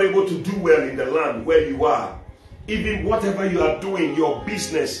 you are not able to do well in the land where you are. Even whatever you are doing, your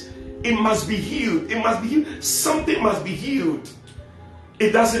business, it must be healed. It must be healed. Something must be healed.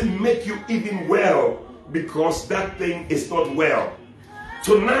 It doesn't make you even well because that thing is not well.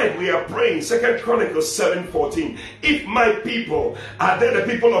 Tonight we are praying 2 Chronicles 7:14. If my people, are there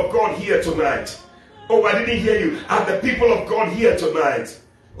the people of God here tonight? Oh, I didn't hear you. Are the people of God here tonight?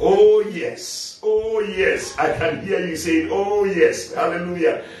 Oh yes. Oh yes. I can hear you saying, oh yes.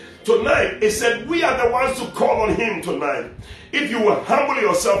 Hallelujah. Tonight, it said, we are the ones to call on him tonight. If you will humble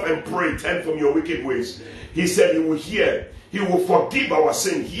yourself and pray, turn from your wicked ways, he said he will hear. He will forgive our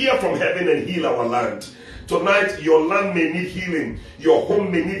sin, hear from heaven and heal our land. Tonight, your land may need healing. Your home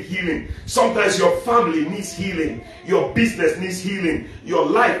may need healing. Sometimes your family needs healing. Your business needs healing. Your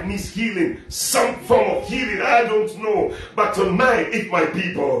life needs healing. Some form of healing, I don't know. But tonight, if my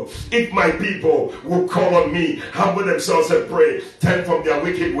people will call on me, humble themselves and pray, turn from their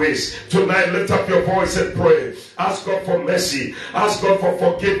wicked ways. Tonight, lift up your voice and pray. Ask God for mercy. Ask God for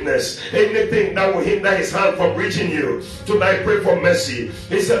forgiveness. Anything that will hinder his hand from reaching you. Tonight, pray for mercy.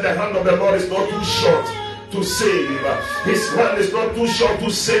 He said the hand of the Lord is not too short to save. His hand is not too short to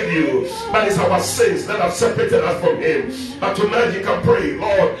save you, but it's our sins that have separated us from him. But tonight you can pray,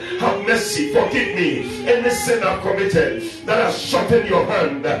 Lord, have mercy, forgive me. Any sin I've committed that has shortened your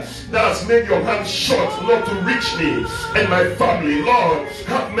hand, that has made your hand short not to reach me and my family, Lord,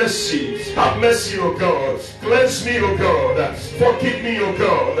 have mercy. Have mercy, O God. Cleanse me, O God. Forgive me, O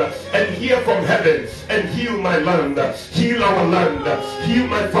God. And hear from heaven and heal my land. Heal our land. Heal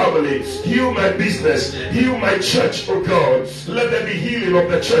my family. Heal my business. Heal my church, oh God. Let there be healing of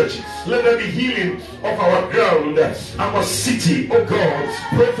the church. Let there be healing of our ground, our city, oh God.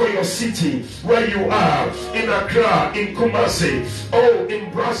 Pray for your city where you are, in Accra, in Kumasi, oh,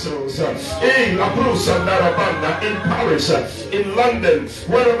 in Brussels, in La Brusa, Narabanda, in Paris, in London,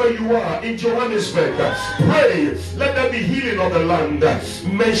 wherever you are, in Johannesburg. Pray, let there be healing of the land.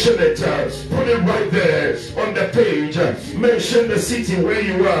 Mention it, put it right there on the page. Mention the city where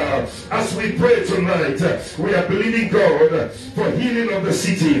you are. As we pray tonight, we are believing God for healing of the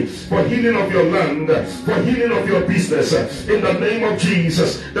city, for healing of your land, for healing of your business. In the name of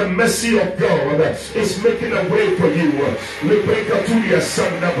Jesus, the mercy of God is making a way for you. Lebrekaturia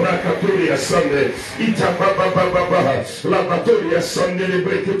Sanda Brakaturia Sunday. Ita Baba Baba Labatoria Sunday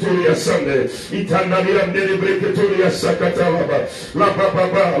Lebrekaturia Sunday. Itanaria Lebrekaturia Sakatalaba. La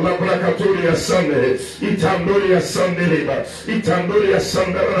Baba La Brakaturia Sunday. Itandoria Sunday Leba. Itandoria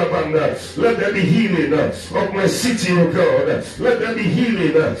Sandarabanda. Let there be healing of my city, O God. Let there be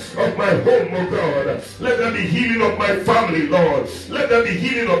healing of my home, O God. Let there be healing of my family, Lord. Let there be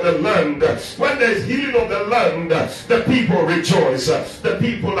healing of the land. When there is healing of the land, the people rejoice. The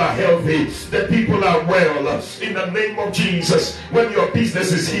people are healthy. The people are well. In the name of Jesus, when your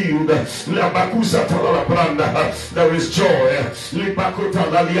business is healed, there is joy.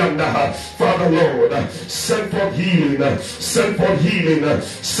 Father Lord, send for healing. Send for healing.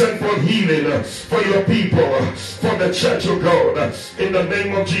 Send for healing for your people, for the church of God. In the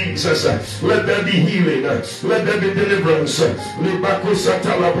name of Jesus, let there be healing. Let there be deliverance.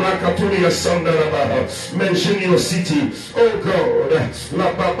 Mention your city, oh God.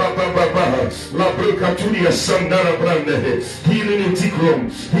 Healing in Tikrum,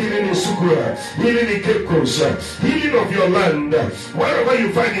 healing in Sukura, healing in Kekos, healing of your land. Wherever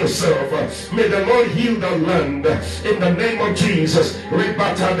you find yourself, may the Lord heal the land. In the name of Jesus. Healing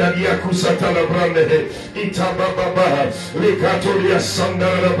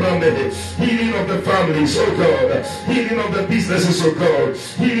of the families, oh God. Healing of the businesses, oh God.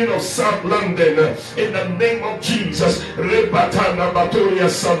 Healing of South London, in the name of Jesus.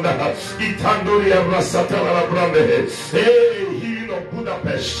 Healing of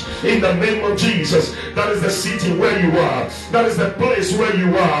Budapest, in the name of Jesus. That is the city where you are. That is the place where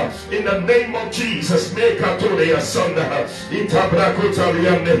you are. In the name of Jesus.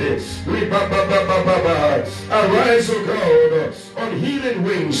 Arise, O God, on healing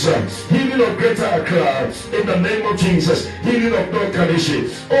wings. Healing of Greater Accra, in the name of Jesus. Healing of North Kanishi.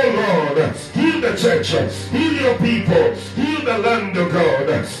 Oh Lord, heal the church. Heal your people. Heal the land, O God.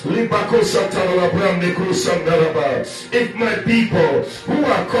 If my people who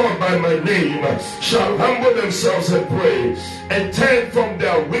are called by my name shall humble themselves and pray and turn from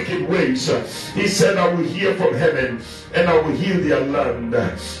their wicked ways, he said, I will hear from heaven and I will heal their land.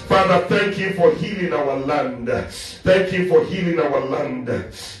 Father, thank you for healing our land. Thank you for healing our land.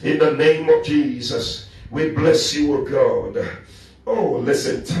 In the name of Jesus, we bless you, O God. Oh,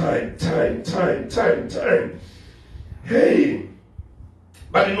 listen, time. Hey,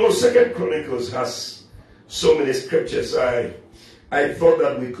 but you know, 2 Chronicles has so many scriptures. I thought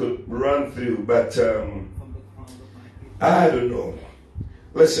that we could run through, but I don't know.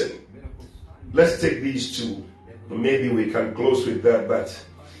 Listen, let's take these two. Maybe we can close with that, but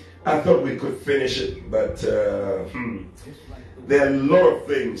I thought we could finish it. But there are a lot of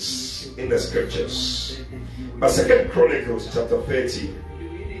things in the scriptures. But 2 Chronicles chapter 30,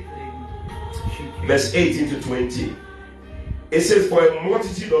 verse 18 to 20. It says, for a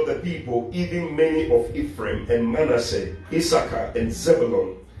multitude of the people, even many of Ephraim and Manasseh, Issachar and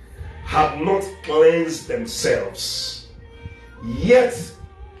Zebulun, had not cleansed themselves, yet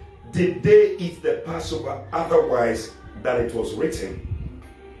did they eat the Passover otherwise than it was written.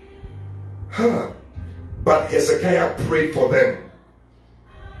 But Hezekiah prayed for them.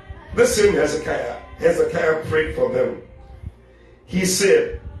 The same Hezekiah prayed for them. He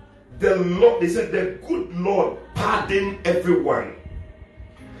said, the good Lord pardon everyone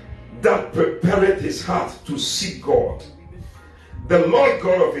that prepareth his heart to seek God. The Lord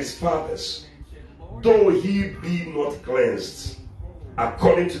God of his fathers, though he be not cleansed,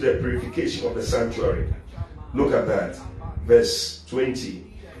 according to the purification of the sanctuary. Look at that. Verse 20.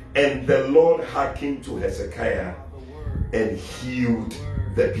 And the Lord hearkened to Hezekiah and healed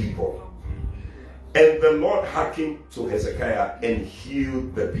the people. And the Lord hearkened to Hezekiah and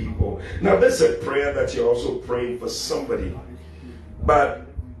healed the people. Now, this is a prayer that you're also praying for somebody. But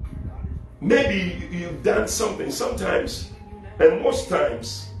maybe you've done something sometimes, and most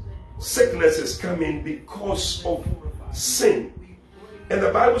times, sickness is coming because of sin. And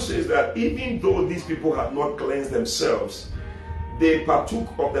the Bible says that even though these people had not cleansed themselves, they partook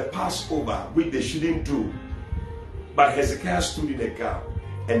of the Passover, which they shouldn't do. But Hezekiah stood in the gap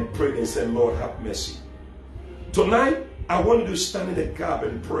and prayed and said, Lord, have mercy. Tonight, I want you to stand in the gap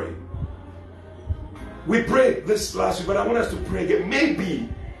and pray. We prayed this last week, but I want us to pray again. Maybe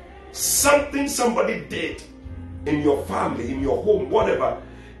something somebody did in your family, in your home, whatever,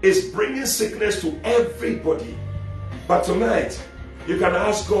 is bringing sickness to everybody. But tonight, you can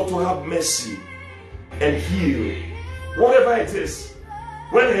ask God to have mercy and heal. Whatever it is.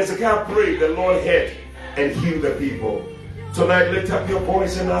 When Hezekiah prayed, the Lord heard and healed the people. Tonight, lift up your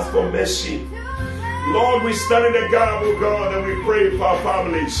voice and ask for mercy. Lord, we stand in the gap, oh God, and we pray for our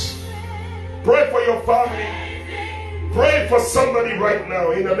families. Pray for your family. Pray for somebody right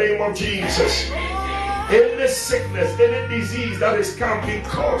now in the name of Jesus. Any sickness, any disease that is come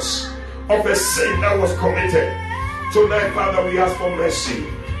because of a sin that was committed. Tonight, Father, we ask for mercy.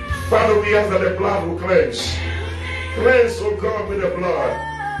 Father, we ask that the blood will cleanse. Cleanse, oh God, with the blood.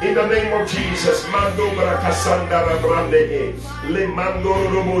 In the name of Jesus, Mando Brakasanda Rabrande, Le Mando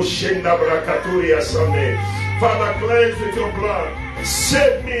Robo Shenda Brakaturia Sunday. Father, cleanse with your blood.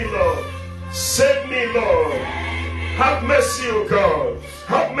 Save me, Lord. Save me, Lord. Have mercy, O God.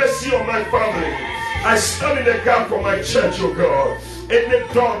 Have mercy on my family. I stand in the gap for my church, O God. Any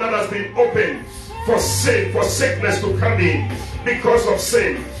door that has been opened for sin, for sickness to come in because of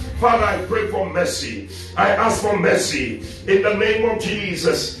sin. Father, I pray for mercy. I ask for mercy in the name of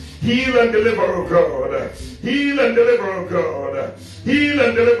Jesus. Heal and deliver, O God. Heal and deliver, O God. Heal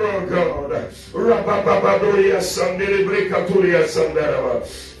and deliver, O God.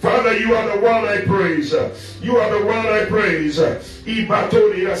 Father, you are the one I praise. You are the one I praise.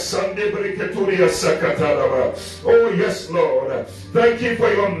 Oh, yes, Lord. Thank you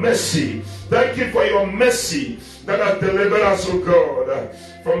for your mercy. Thank you for your mercy that has delivered us, O God,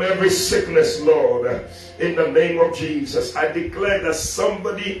 from every sickness, Lord. In the name of Jesus, I declare that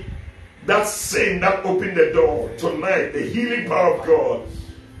somebody, that sin that opened the door tonight, the healing power of God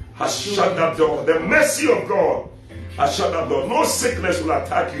has shut that door. The mercy of God has shut that door. No sickness will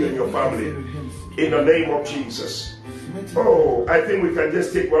attack you and your family. In the name of Jesus. Oh, I think we can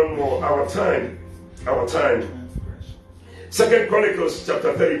just take one more. Our time. 2 Chronicles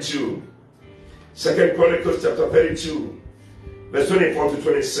chapter 32. 2 Chronicles chapter 32. Verse 24 to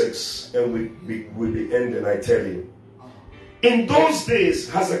 26, and we'll be ending, I tell you. In those days,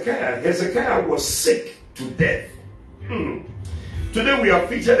 Hezekiah was sick to death. Today we have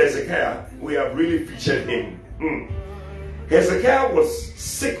featured Hezekiah. We have really featured him. Hezekiah was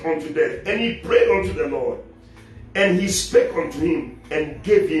sick unto death, and he prayed unto the Lord. And he spake unto him and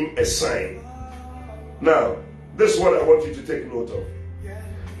gave him a sign. Now, this is what I want you to take note of.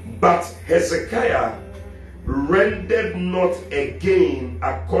 But Hezekiah rendered not again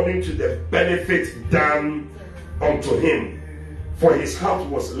according to the benefit done unto him, for his heart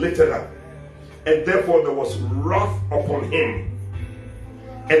was lifted up, and therefore there was wrath upon him,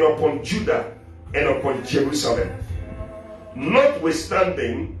 and upon Judah, and upon Jerusalem.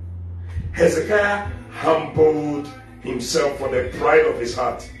 Notwithstanding, Hezekiah humbled himself for the pride of his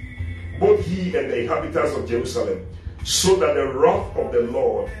heart, both he and the inhabitants of Jerusalem, so that the wrath of the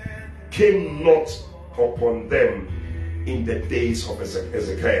Lord came not upon them in the days of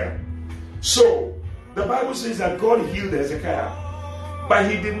Hezekiah. So the Bible says that God healed Hezekiah, but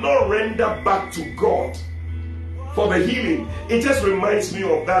he did not render back to God for the healing. It just reminds me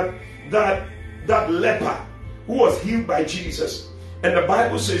of that leper who was healed by Jesus. And the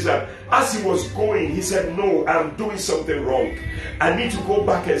Bible says that as he was going, he said, no, I'm doing something wrong. I need to go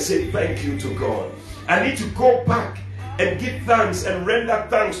back and say thank you to God. I need to go back and give thanks and render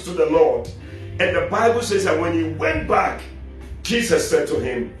thanks to the Lord. And the Bible says that when he went back, Jesus said to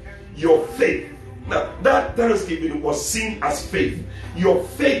him, your faith. Now that thanksgiving was seen as faith. Your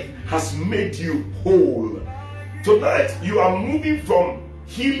faith has made you whole. Tonight you are moving from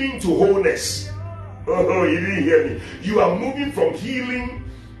healing to wholeness. Oh, you didn't hear me. You are moving from healing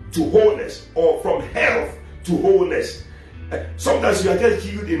to wholeness, or from health to wholeness. Sometimes you are just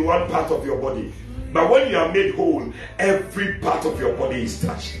healed in one part of your body, but when you are made whole, every part of your body is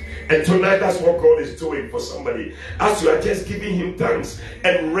touched. And tonight, that's what God is doing for somebody. As you are just giving him thanks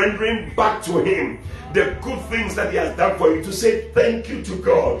and rendering back to him the good things that he has done for you, to say thank you to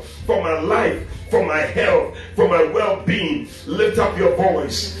God for my life, for my health, for my well-being. Lift up your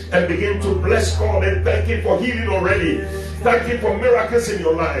voice and begin to bless God and thank him for healing already. Thank him for miracles in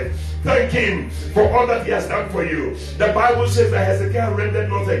your life. Thank him for all that he has done for you. The Bible says that Hezekiah rendered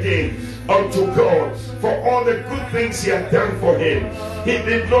not again unto God for all the good things he had done for him. He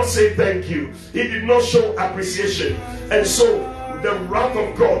did not say thank you. He did not show appreciation. And so the wrath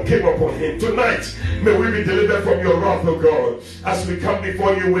of God came upon him. Tonight, may we be delivered from your wrath, O God, as we come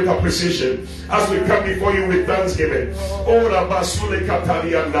before you with appreciation, as we come before you with thanksgiving. Oh, Rabasule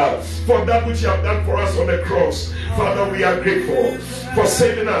Katarianda, for that which you have done for us on the cross. Father, we are grateful for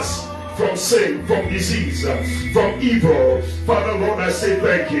saving us from sin, from disease, from evil. Father, Lord, I say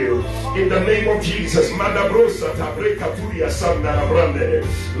thank you in the name of Jesus. Madabrosa tabrekaturia sandara brande,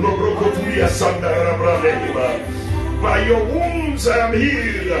 lobrokoturia sandara brande. By your wounds I am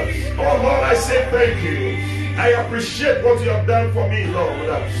healed. Oh Lord, I say thank you. I appreciate what you have done for me, Lord.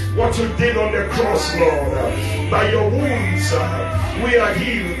 What you did on the cross, Lord. By your wounds, we are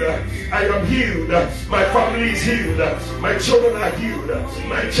healed. I am healed. My family is healed. My children are healed.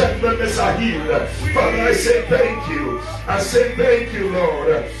 My church members are healed. Father, I say thank you. I say thank you,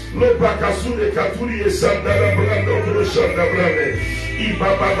 Lord.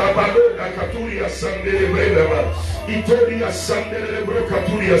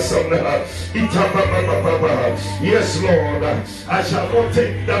 Yes, Lord, I shall not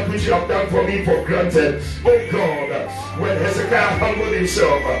take that which you have done for me for granted. Oh God, when Hezekiah humbled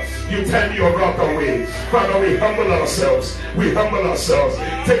himself, you turn your wrath away. Father, we humble ourselves. We humble ourselves.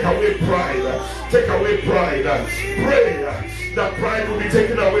 Take away pride. Take away pride. Pray that pride will be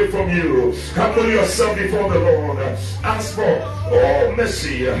taken away from you. Humble yourself before the Lord. Ask for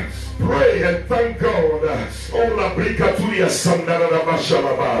mercy. Pray and thank God.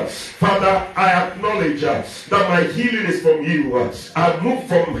 Father, I acknowledge that my healing is from you. I move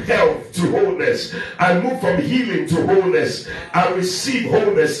from health to wholeness. I move from healing to wholeness. I receive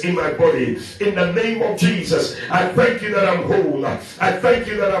wholeness in my body. In the name of Jesus, I thank you that I'm whole. I thank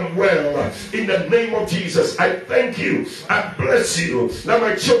you that I'm well. In the name of Jesus, I thank you. I bless you that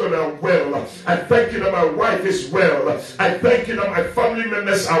my children are well. I thank you that my wife is well. I thank you that my family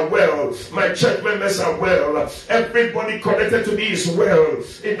members are well. My church members are well. Everybody connected to me is well.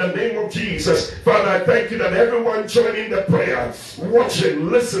 In the name of Jesus, Father, I thank you that everyone joining the prayer, watching,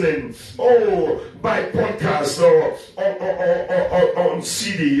 listening, by podcast or on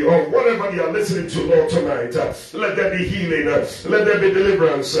CD or whatever you are listening to, Lord, tonight, let there be healing. Let there be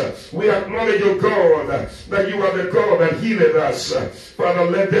deliverance. We acknowledge, oh God, that you are the God that healed us. Father,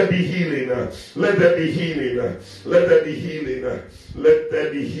 let there be healing. Let there be healing. Let there be healing. Let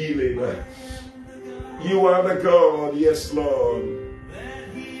there be healing. You are the God, yes, Lord.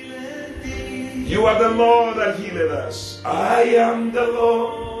 You are the Lord that healed us. I am the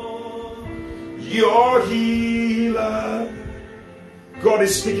Lord, your healer. God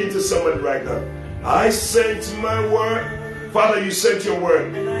is speaking to somebody right now. I sent my word. Father, you sent your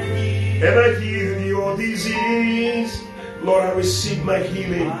word, and I healed your disease. Lord, I receive my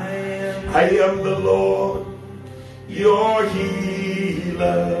healing. I am the Lord, your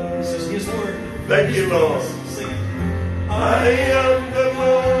healer. This is His word. Thank you, Lord. I am the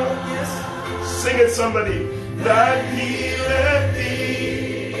Lord. Sing it, somebody. That healeth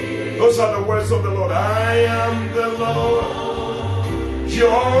thee. Those are the words of the Lord. I am the Lord,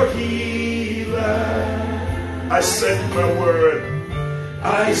 your healer. I sent my word.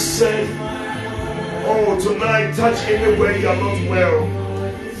 I said, oh, tonight, touch anywhere you are not well.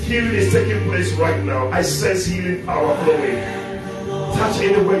 Healing is taking place right now. I sense healing power flowing. Touch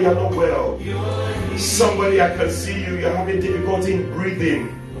anywhere you are not well. Somebody, I can see you. You're having difficulty in breathing.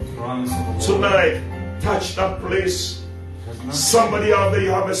 Tonight, touch that place. Somebody out there,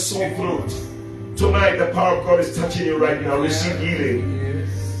 you have a sore throat. Tonight, the power of God is touching you right now. Receive healing.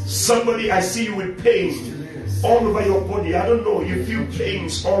 Somebody, I see you with pain all over your body. I don't know, you feel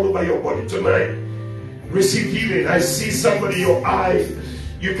pains all over your body tonight. Receive healing. I see somebody, your eye,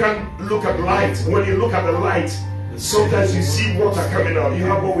 you can't look at light. When you look at the light, sometimes you see water coming out. You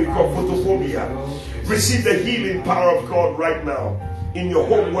have what we call photophobia. Receive the healing power of God right now in your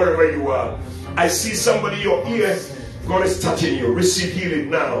home, wherever you are. I see somebody, your ear, God is touching you. Receive healing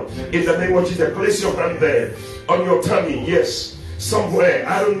now in the name of Jesus. Place your hand there on your tummy. Yes, somewhere,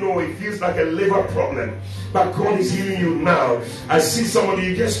 I don't know, it feels like a liver problem, but God is healing you now. I see somebody,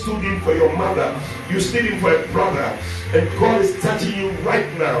 you just stood in for your mother, you stood in for a brother, and God is touching you right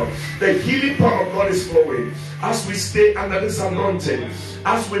now. The healing power of God is flowing as we stay under this anointing,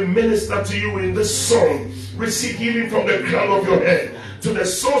 as we minister to you in this song. Receive healing from the crown of your head to the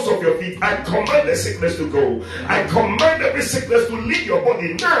soles of your feet. I command the sickness to go. I command every sickness to leave your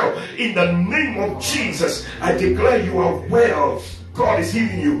body now in the name of Jesus. I declare you are well. God is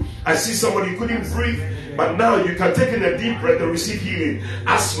healing you. I see somebody who couldn't breathe, but now you can take in a deep breath and receive healing.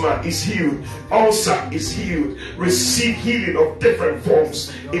 Asthma is healed. Ulcer is healed. Receive healing of different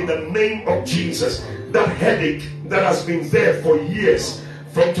forms in the name of Jesus. That headache that has been there for years,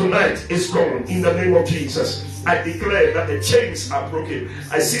 from tonight is gone in the name of Jesus. I declare that the chains are broken.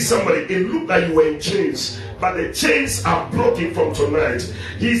 I see somebody, it looked like you were in chains, but the chains are broken from tonight.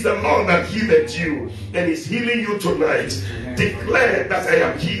 He's the Lord that healed you, and He's healing you tonight. Declare that I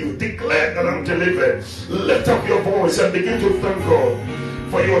am healed. Declare that I'm delivered. Lift up your voice and begin to thank God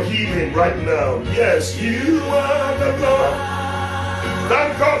for your healing right now. Yes, you are the Lord.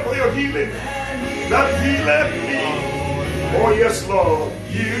 Thank God for your healing. That healed me. Oh yes, Lord.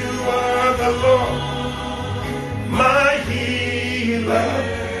 You are the Lord, my healer.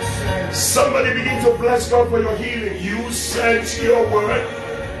 Somebody begin to bless God for your healing. You sent your word.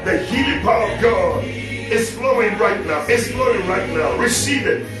 The healing power of God is flowing right now. It's flowing right now. Receive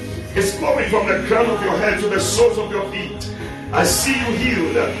it. It's flowing from the crown of your head to the soles of your feet. I see you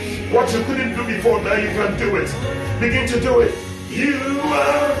healed. What you couldn't do before, now you can do it. Begin to do it. You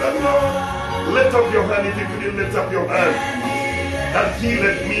are the Lord. Lift up your hand if you couldn't lift up your hand. That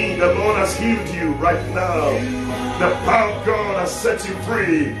healed me. The Lord has healed you right now. The power of God has set you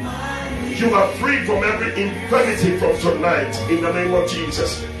free. You are free from every infirmity from tonight in the name of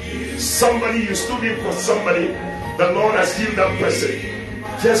Jesus. Somebody, you stood in for somebody. The Lord has healed that person.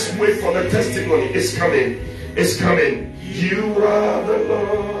 Just wait for the testimony. It's coming. It's coming. You are the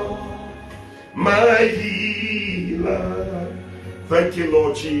Lord, my healer. Thank you,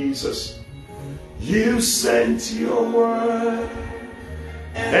 Lord Jesus. You sent your word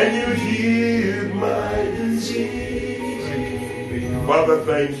and you healed my disease. Father,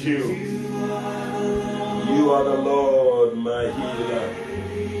 thank you. You are the Lord, my healer.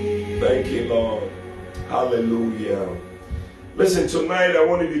 Thank you, Lord. Hallelujah. Listen, tonight I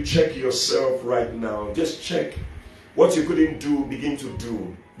want you to check yourself right now. Just check what you couldn't do, begin to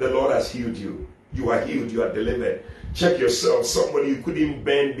do. The Lord has healed you. You are healed. You are delivered. Check yourself. Somebody you couldn't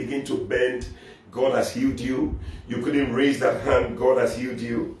bend, begin to bend. God has healed you. You couldn't raise that hand. God has healed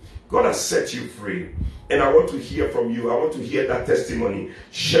you. God has set you free. And I want to hear from you. I want to hear that testimony.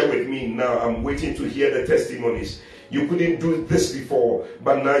 Share with me now. I'm waiting to hear the testimonies. You couldn't do this before,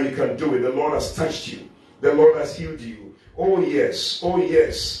 but now you can do it. The Lord has touched you. The Lord has healed you. Oh yes. Oh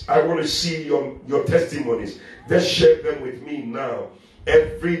yes. I want to see your testimonies. Just share them with me now.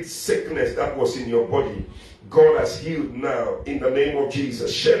 Every sickness that was in your body, God has healed now in the name of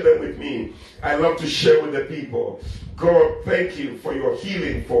Jesus. Share them with me. I love to share with the people. God, thank you for your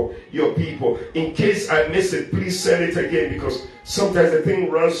healing for your people. In case I miss it, please send it again, because sometimes the thing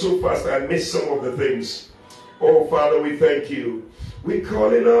runs so fast I miss some of the things. Oh, Father, we thank you. We're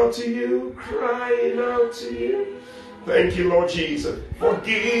calling out to you, crying out to you. Thank you, Lord Jesus.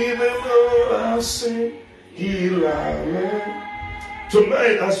 Forgive all our sin, heal our land.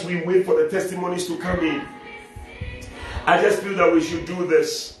 Tonight, as we wait for the testimonies to come in, I just feel that we should do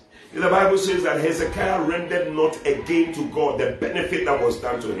this. The Bible says that Hezekiah rendered not again to God the benefit that was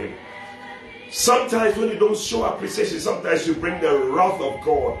done to him. Sometimes when you don't show appreciation, sometimes you bring the wrath of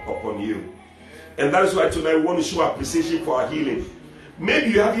God upon you. And that is why tonight we want to show appreciation for our healing.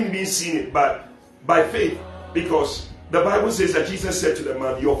 Maybe you haven't been seeing it, but by faith, because the Bible says that Jesus said to the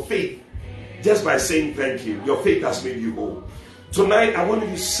man, your faith, just by saying thank you, your faith has made you whole. Tonight I want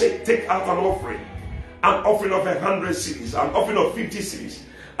you to take out an offering of 100 cities, an offering of 50 cities,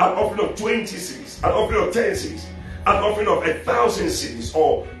 an offering of 20 cities, an offering of 10 cities, an offering of 1,000 cities,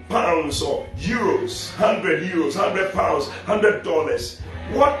 or pounds, or euros, 100 euros, 100 pounds, $100,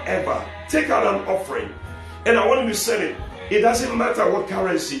 whatever. Take out an offering, and I want you to send it. It doesn't matter what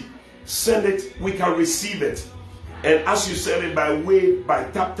currency. Send it. We can receive it. And as you send it by Wave, by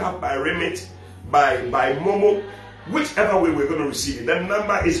Tap, by Remit, by Momo, whichever way we're going to receive it. The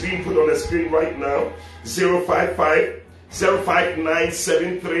number is being put on the screen right now. 055 059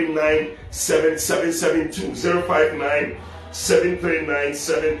 739 7772. 059 739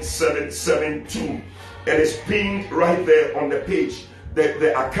 7772. And it's pinned right there on the page.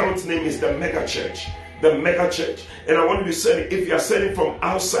 The account name is the Mega Church. The Mega Church. And I want you to send it. If you are sending from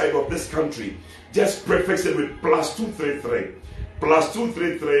outside of this country, just prefix it with +233.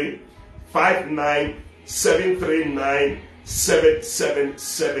 +233 59 739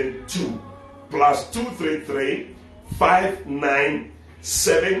 7772. +233 59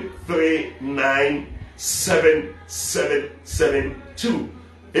 739 7772.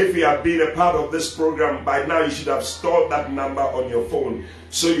 If you have been a part of this program, by now you should have stored that number on your phone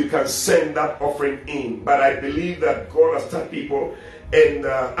so you can send that offering in. But I believe that God has touched people, and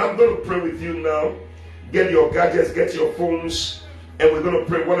I'm going to pray with you now. Get your gadgets, get your phones, and we're going to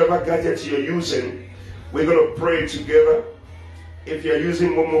pray. Whatever gadgets you're using, we're going to pray together. If you're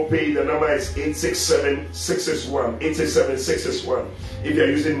using Momo Pay, the number is 867-661. 867-661. If you're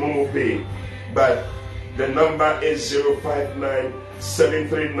using Momo Pay, but the number is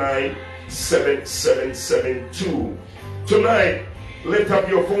 059-739-7772. Tonight, lift up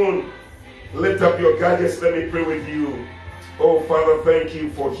your phone, lift up your gadgets. Let me pray with you. Oh, Father, thank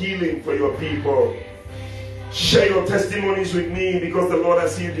you for healing for your people. Share your testimonies with me because the Lord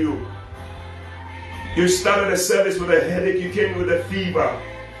has healed you. You started a service with a headache, you came with a fever,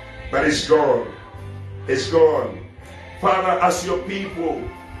 but it's gone. It's gone. Father, as your people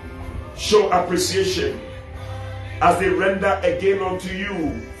show appreciation, as they render again unto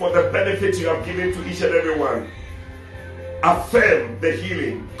you for the benefit you have given to each and every one. Affirm the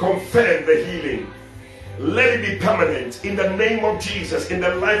healing, confirm the healing. Let it be permanent in the name of Jesus, in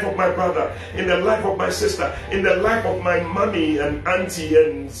the life of my brother, in the life of my sister, in the life of my mommy and auntie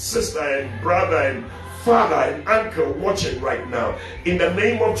and sister and brother and father and uncle watching right now. In the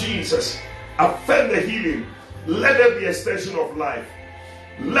name of Jesus, affirm the healing. Let there be extension of life.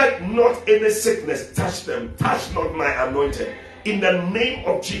 Let not any sickness touch them. Touch not my anointed. In the name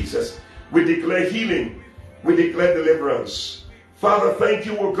of Jesus, we declare healing. We declare deliverance. Father, thank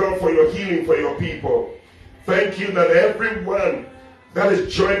you, O God, for your healing for your people. Thank you that everyone that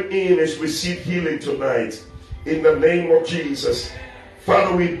is joined in is received healing tonight. In the name of Jesus.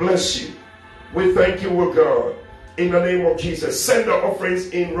 Father, we bless you. We thank you, O God. In the name of Jesus. Send the offerings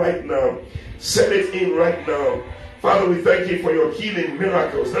in right now. Send it in right now. Father, we thank you for your healing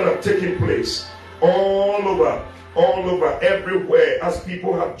miracles that have taken place all over, everywhere as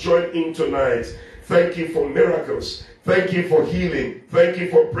people have joined in tonight. Thank you for miracles. Thank you for healing. Thank you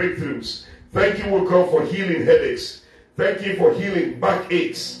for breakthroughs. Thank you, O God, for healing headaches. Thank you for healing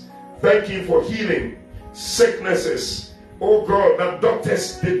backaches. Thank you for healing sicknesses, oh God, that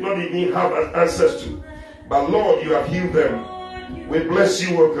doctors did not even have an answer to. But Lord, you have healed them. We bless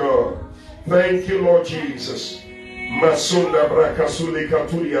you, O God. Thank you, Lord Jesus. Masunda brakasuli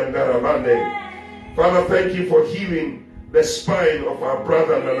katuli andaramande. Father, thank you for healing the spine of our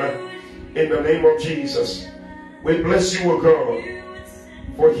brother Nana in the name of Jesus. We bless you, O God,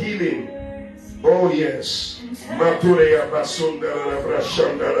 for healing. Oh yes. Matureya basunda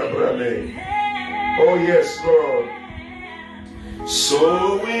brashanda brane. Oh yes, Lord.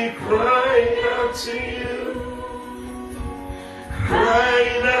 So we cry out to you,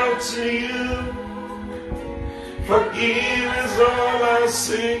 crying out to you. Forgive us all our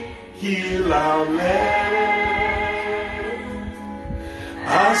sin, heal our land.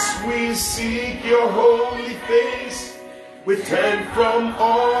 As we seek your holy face, we turn from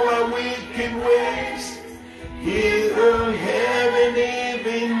all our wicked ways. Hear heaven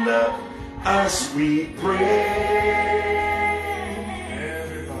even now as we pray.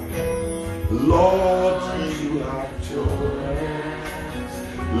 Lord, you have chosen.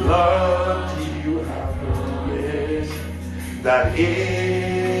 Lord, you have promised that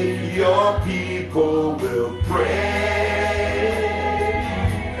if your people will pray.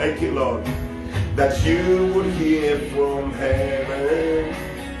 Thank you, Lord, that you would hear from heaven.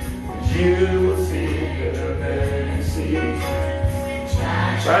 You will see and see.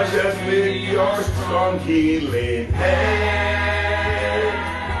 Such as with your strong healing hand.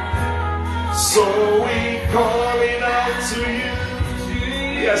 So we calling out to you,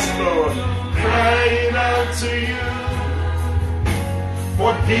 yes Lord, crying out to you.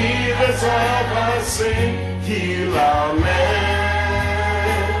 Forgive us of our sin, heal our land.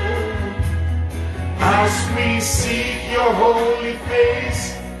 As we seek your holy face,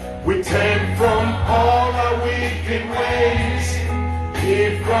 we turn from all our wicked ways.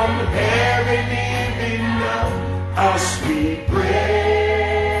 Hear from heaven even now as we pray.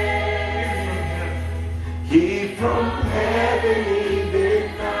 Hear from heaven even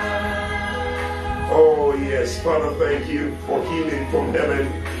now. Oh yes, Father, thank you for healing from heaven.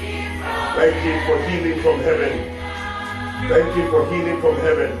 Thank you for healing from heaven. Thank you for healing from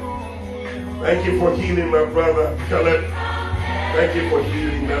heaven. Thank you for healing my brother Caleb. Thank you for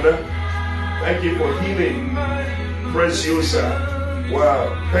healing Nana. Thank you for healing Preciosa.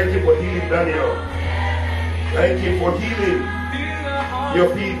 Wow. Thank you for healing Daniel. Thank you for healing your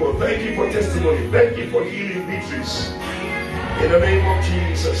people. Thank you for testimony. Thank you for healing Beatrice. In the name of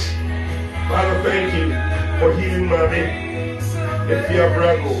Jesus. Father, thank you for healing Mami. Efia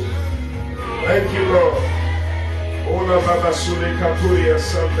Brago. Thank you, Lord. Ola Baba Sule Kapuria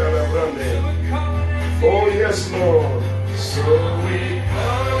Santa Brande. Oh yes, Lord. So we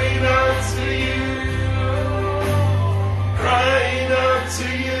calling out to you. Crying out to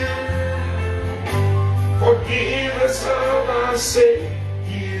you, forgive us of our sin,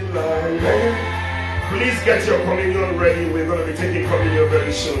 heal our land. Please get your communion ready. We're going to be taking communion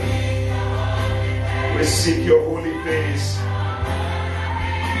very soon. We seek your holy face.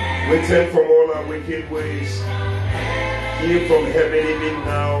 We turn from all our wicked ways. Hear from heaven even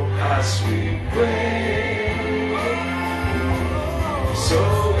now as we pray. So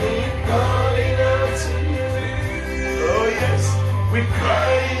we're calling out to you. Oh yes, we're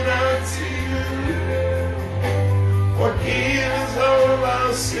crying out to you. Forgive us of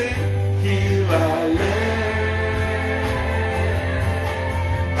our sin, heal our land.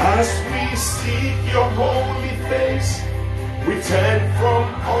 As we seek your holy face, we turn from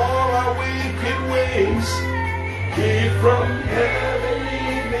all our wicked ways. Hear from heaven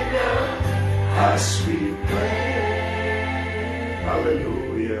even now as we pray.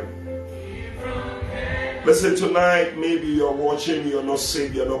 Hallelujah. Listen, tonight, maybe you're watching, you're not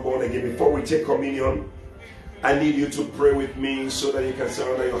saved, you're not born again. Before we take communion, I need you to pray with me so that you can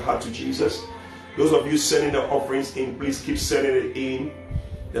surrender your heart to Jesus. Those of you sending the offerings in, please keep sending it in.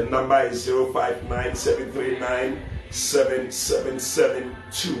 The number is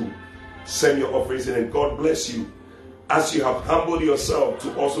 059-739-7772. Send your offerings in, and God bless you. As you have humbled yourself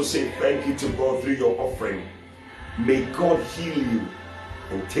to also say thank you to God through your offering, may God heal you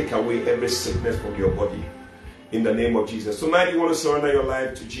and take away every sickness from your body in the name of Jesus. Tonight you want to surrender your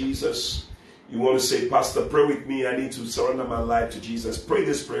life to Jesus. You want to say, Pastor, pray with me. I need to surrender my life to Jesus. Pray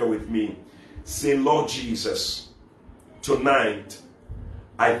this prayer with me. Say, Lord Jesus, tonight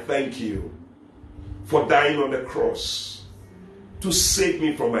I thank you for dying on the cross to save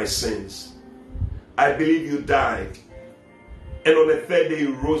me from my sins. I believe you died, and on the third day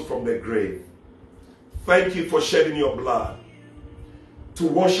you rose from the grave. Thank you for shedding your blood to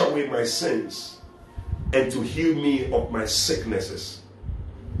wash away my sins and to heal me of my sicknesses.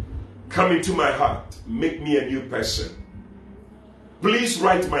 Come into my heart, make me a new person. Please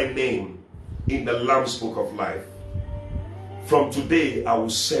write my name in the Lamb's Book of Life. From today, I will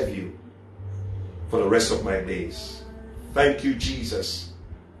serve you for the rest of my days. Thank you, Jesus,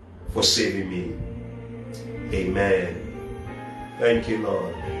 for saving me. Amen. Thank you,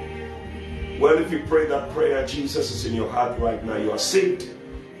 Lord. Well, if you pray that prayer, Jesus is in your heart right now. You are saved.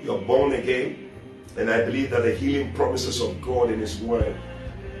 You're born again. And I believe that the healing promises of God in His Word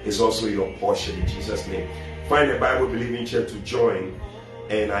is also your portion in Jesus' name. Find a Bible-believing church to join,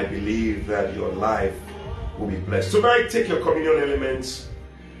 and I believe that your life will be blessed. Tonight, take your communion elements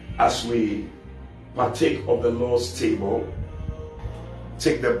as we partake of the Lord's table.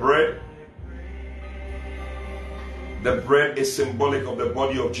 Take the bread. The bread is symbolic of the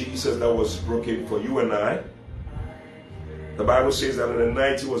body of Jesus that was broken for you and I. The Bible says that on the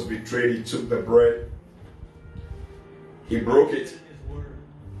night He was betrayed, He took the bread, He broke it,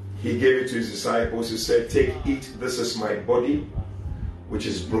 He gave it to His disciples. He said, take, eat, this is my body, which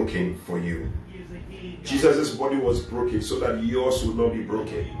is broken for you. Jesus' body was broken so that yours would not be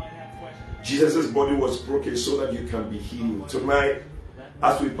broken. Jesus' body was broken so that you can be healed. Tonight,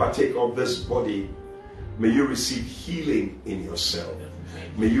 as we partake of this body, may you receive healing in yourself.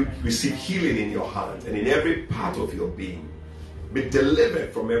 May you receive healing in your heart and in every part of your being. Be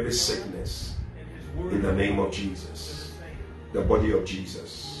delivered from every sickness in the name of Jesus. The body of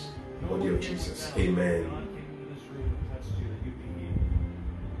Jesus. The body of Jesus. Amen.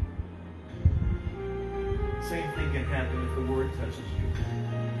 Same thing can happen if the word touches you.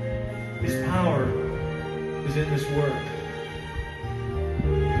 His power is in this word.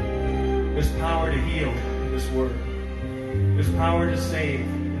 There's power to heal in this word. There's power to save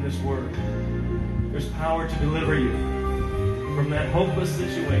in this word. There's power to deliver you from that hopeless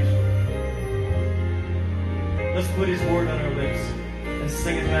situation. Let's put his word on our lips and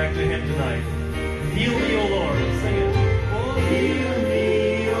sing it back to him tonight. Heal me, O Lord. Sing it. Oh, heal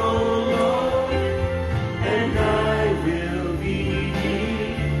me, O Lord, and I will be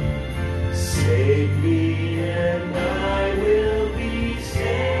healed. Save me, and I will be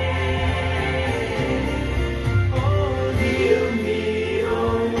saved. Oh, heal me, O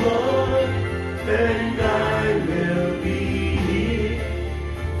Lord, and I will be healed.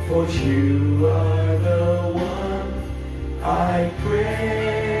 For you are the one I praise.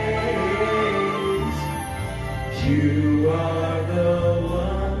 You are the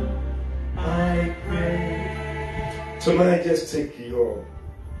one I praise. Tonight, just take your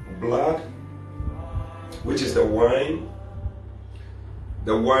blood, which is the wine.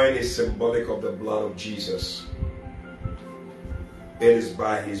 The wine is symbolic of the blood of Jesus. It is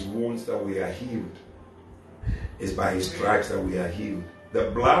by his wounds that we are healed. It's by his stripes that we are healed.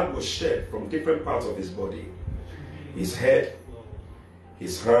 The blood was shed from different parts of his body. His head,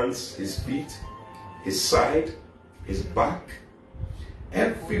 his hands, his feet, his side, his back,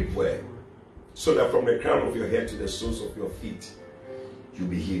 everywhere. So that from the crown of your head to the soles of your feet, you'll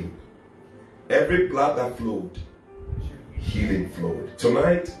be healed. Every blood that flowed, healing flowed.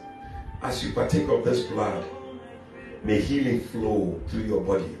 Tonight, as you partake of this blood, may healing flow through your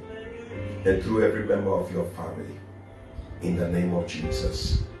body and through every member of your family. In the name of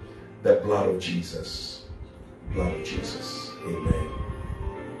Jesus. The blood of Jesus. Blood of Jesus. Amen.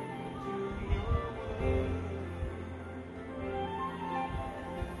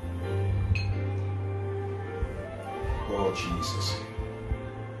 Oh, Jesus.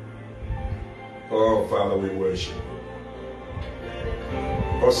 Oh, Father, we worship you.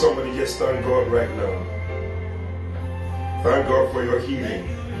 Oh, somebody just thank God right now. Thank God for your healing.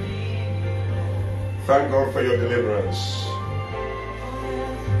 Thank God for your deliverance.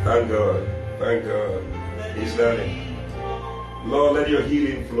 Thank God. Thank God. He's done it. Lord, let your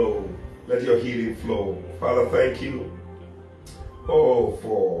healing flow. Let your healing flow. Father, thank you. Oh,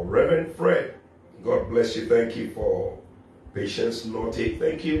 for Reverend Fred. God bless you. Thank you for Patience Naughty.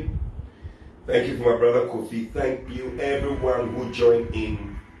 Thank you. Thank you for my brother Kofi. Thank you, everyone who joined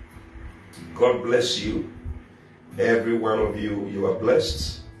in. God bless you. Every one of you, you are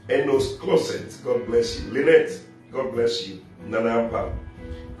blessed. Enos Closet, God bless you. Lynette, God bless you. Nanampa,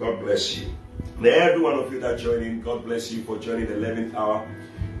 God bless you. Now, every one of you that joined in, God bless you for joining the 11th hour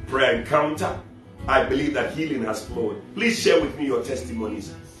prayer encounter. I believe that healing has flowed. Please share with me your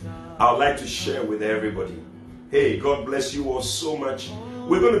testimonies. I would like to share with everybody. Hey, God bless you all so much.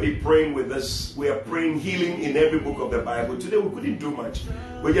 We're going to be praying with us. We are praying healing in every book of the Bible. Today we couldn't do much.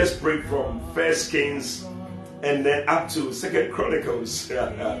 We just prayed from 1 Kings and then up to 2 Chronicles.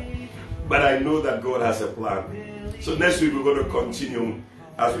 But I know that God has a plan. So next week we're going to continue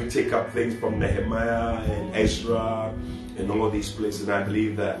as we take up things from Nehemiah and Ezra and all these places. And I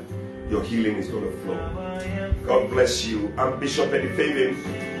believe that your healing is going to flow. God bless you. I'm Bishop Eddie FABIN.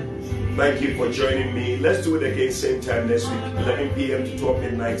 Thank you for joining me. Let's do it again same time next week, 11 p.m. to 12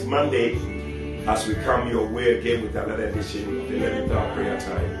 midnight Monday, as we come your way again with another edition of the 11th hour prayer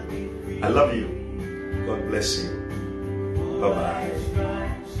time. I love you. God bless you. Bye-bye.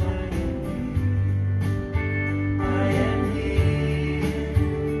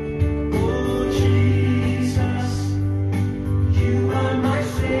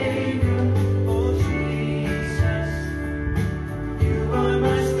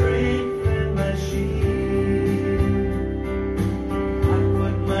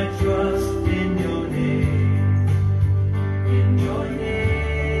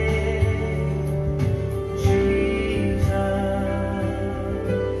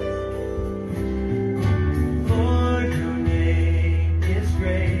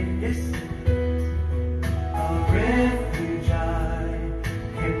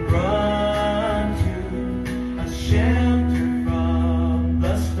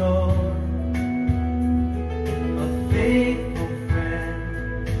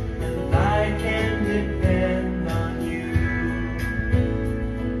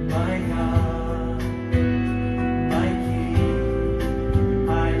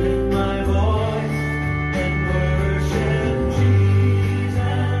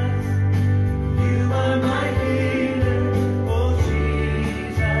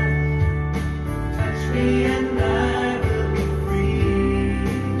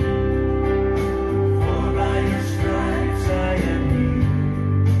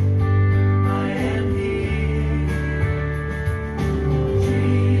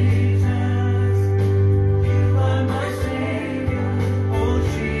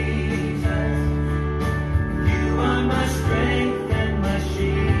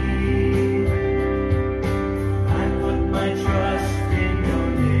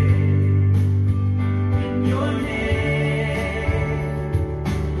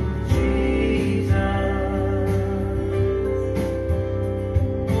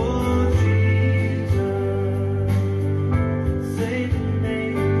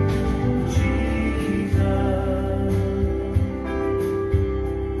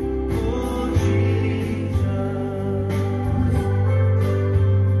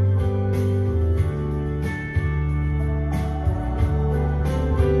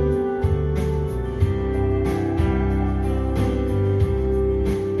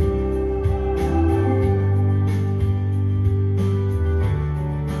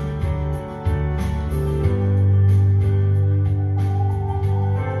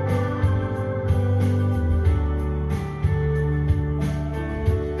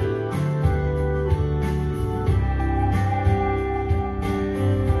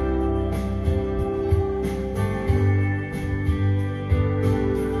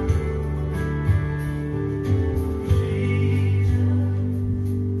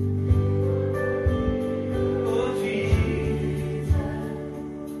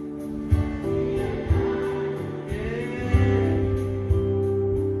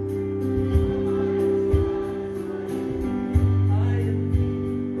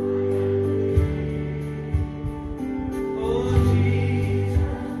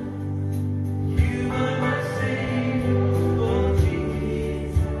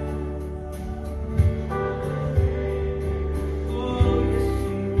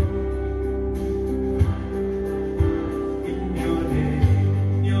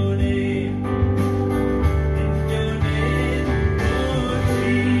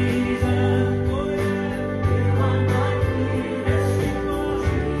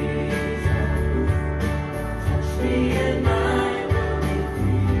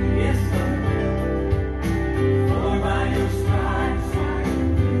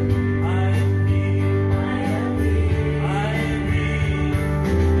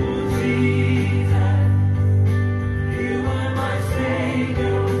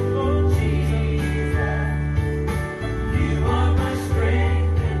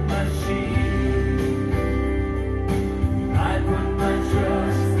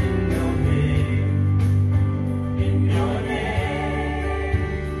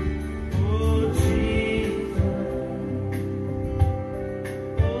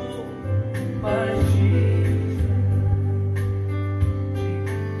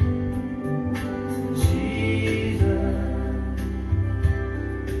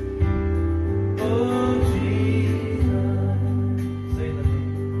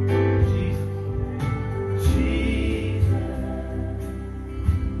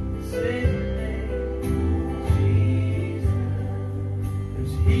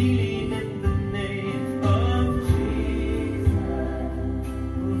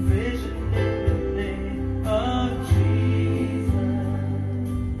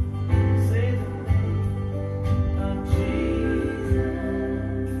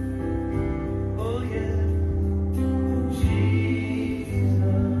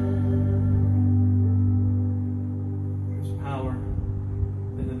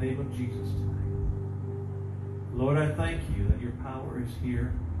 power is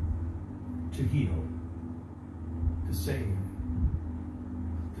here to heal, to save,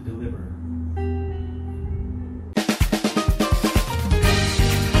 to deliver.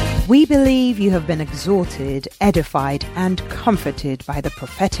 We believe you have been exhorted, edified, and comforted by the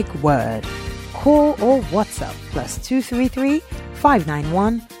prophetic word. Call or WhatsApp +233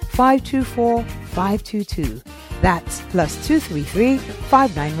 591 524 522. That's +233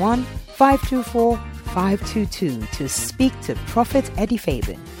 591 524 522 to speak to Prophet Eddie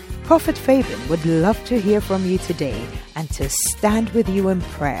FABIN. Prophet FABIN would love to hear from you today and to stand with you in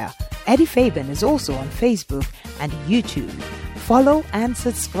prayer. Eddie FABIN is also on Facebook and YouTube. Follow and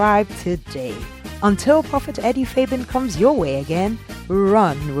subscribe today. Until Prophet Eddie FABIN comes your way again,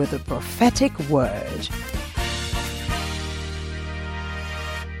 run with the prophetic word.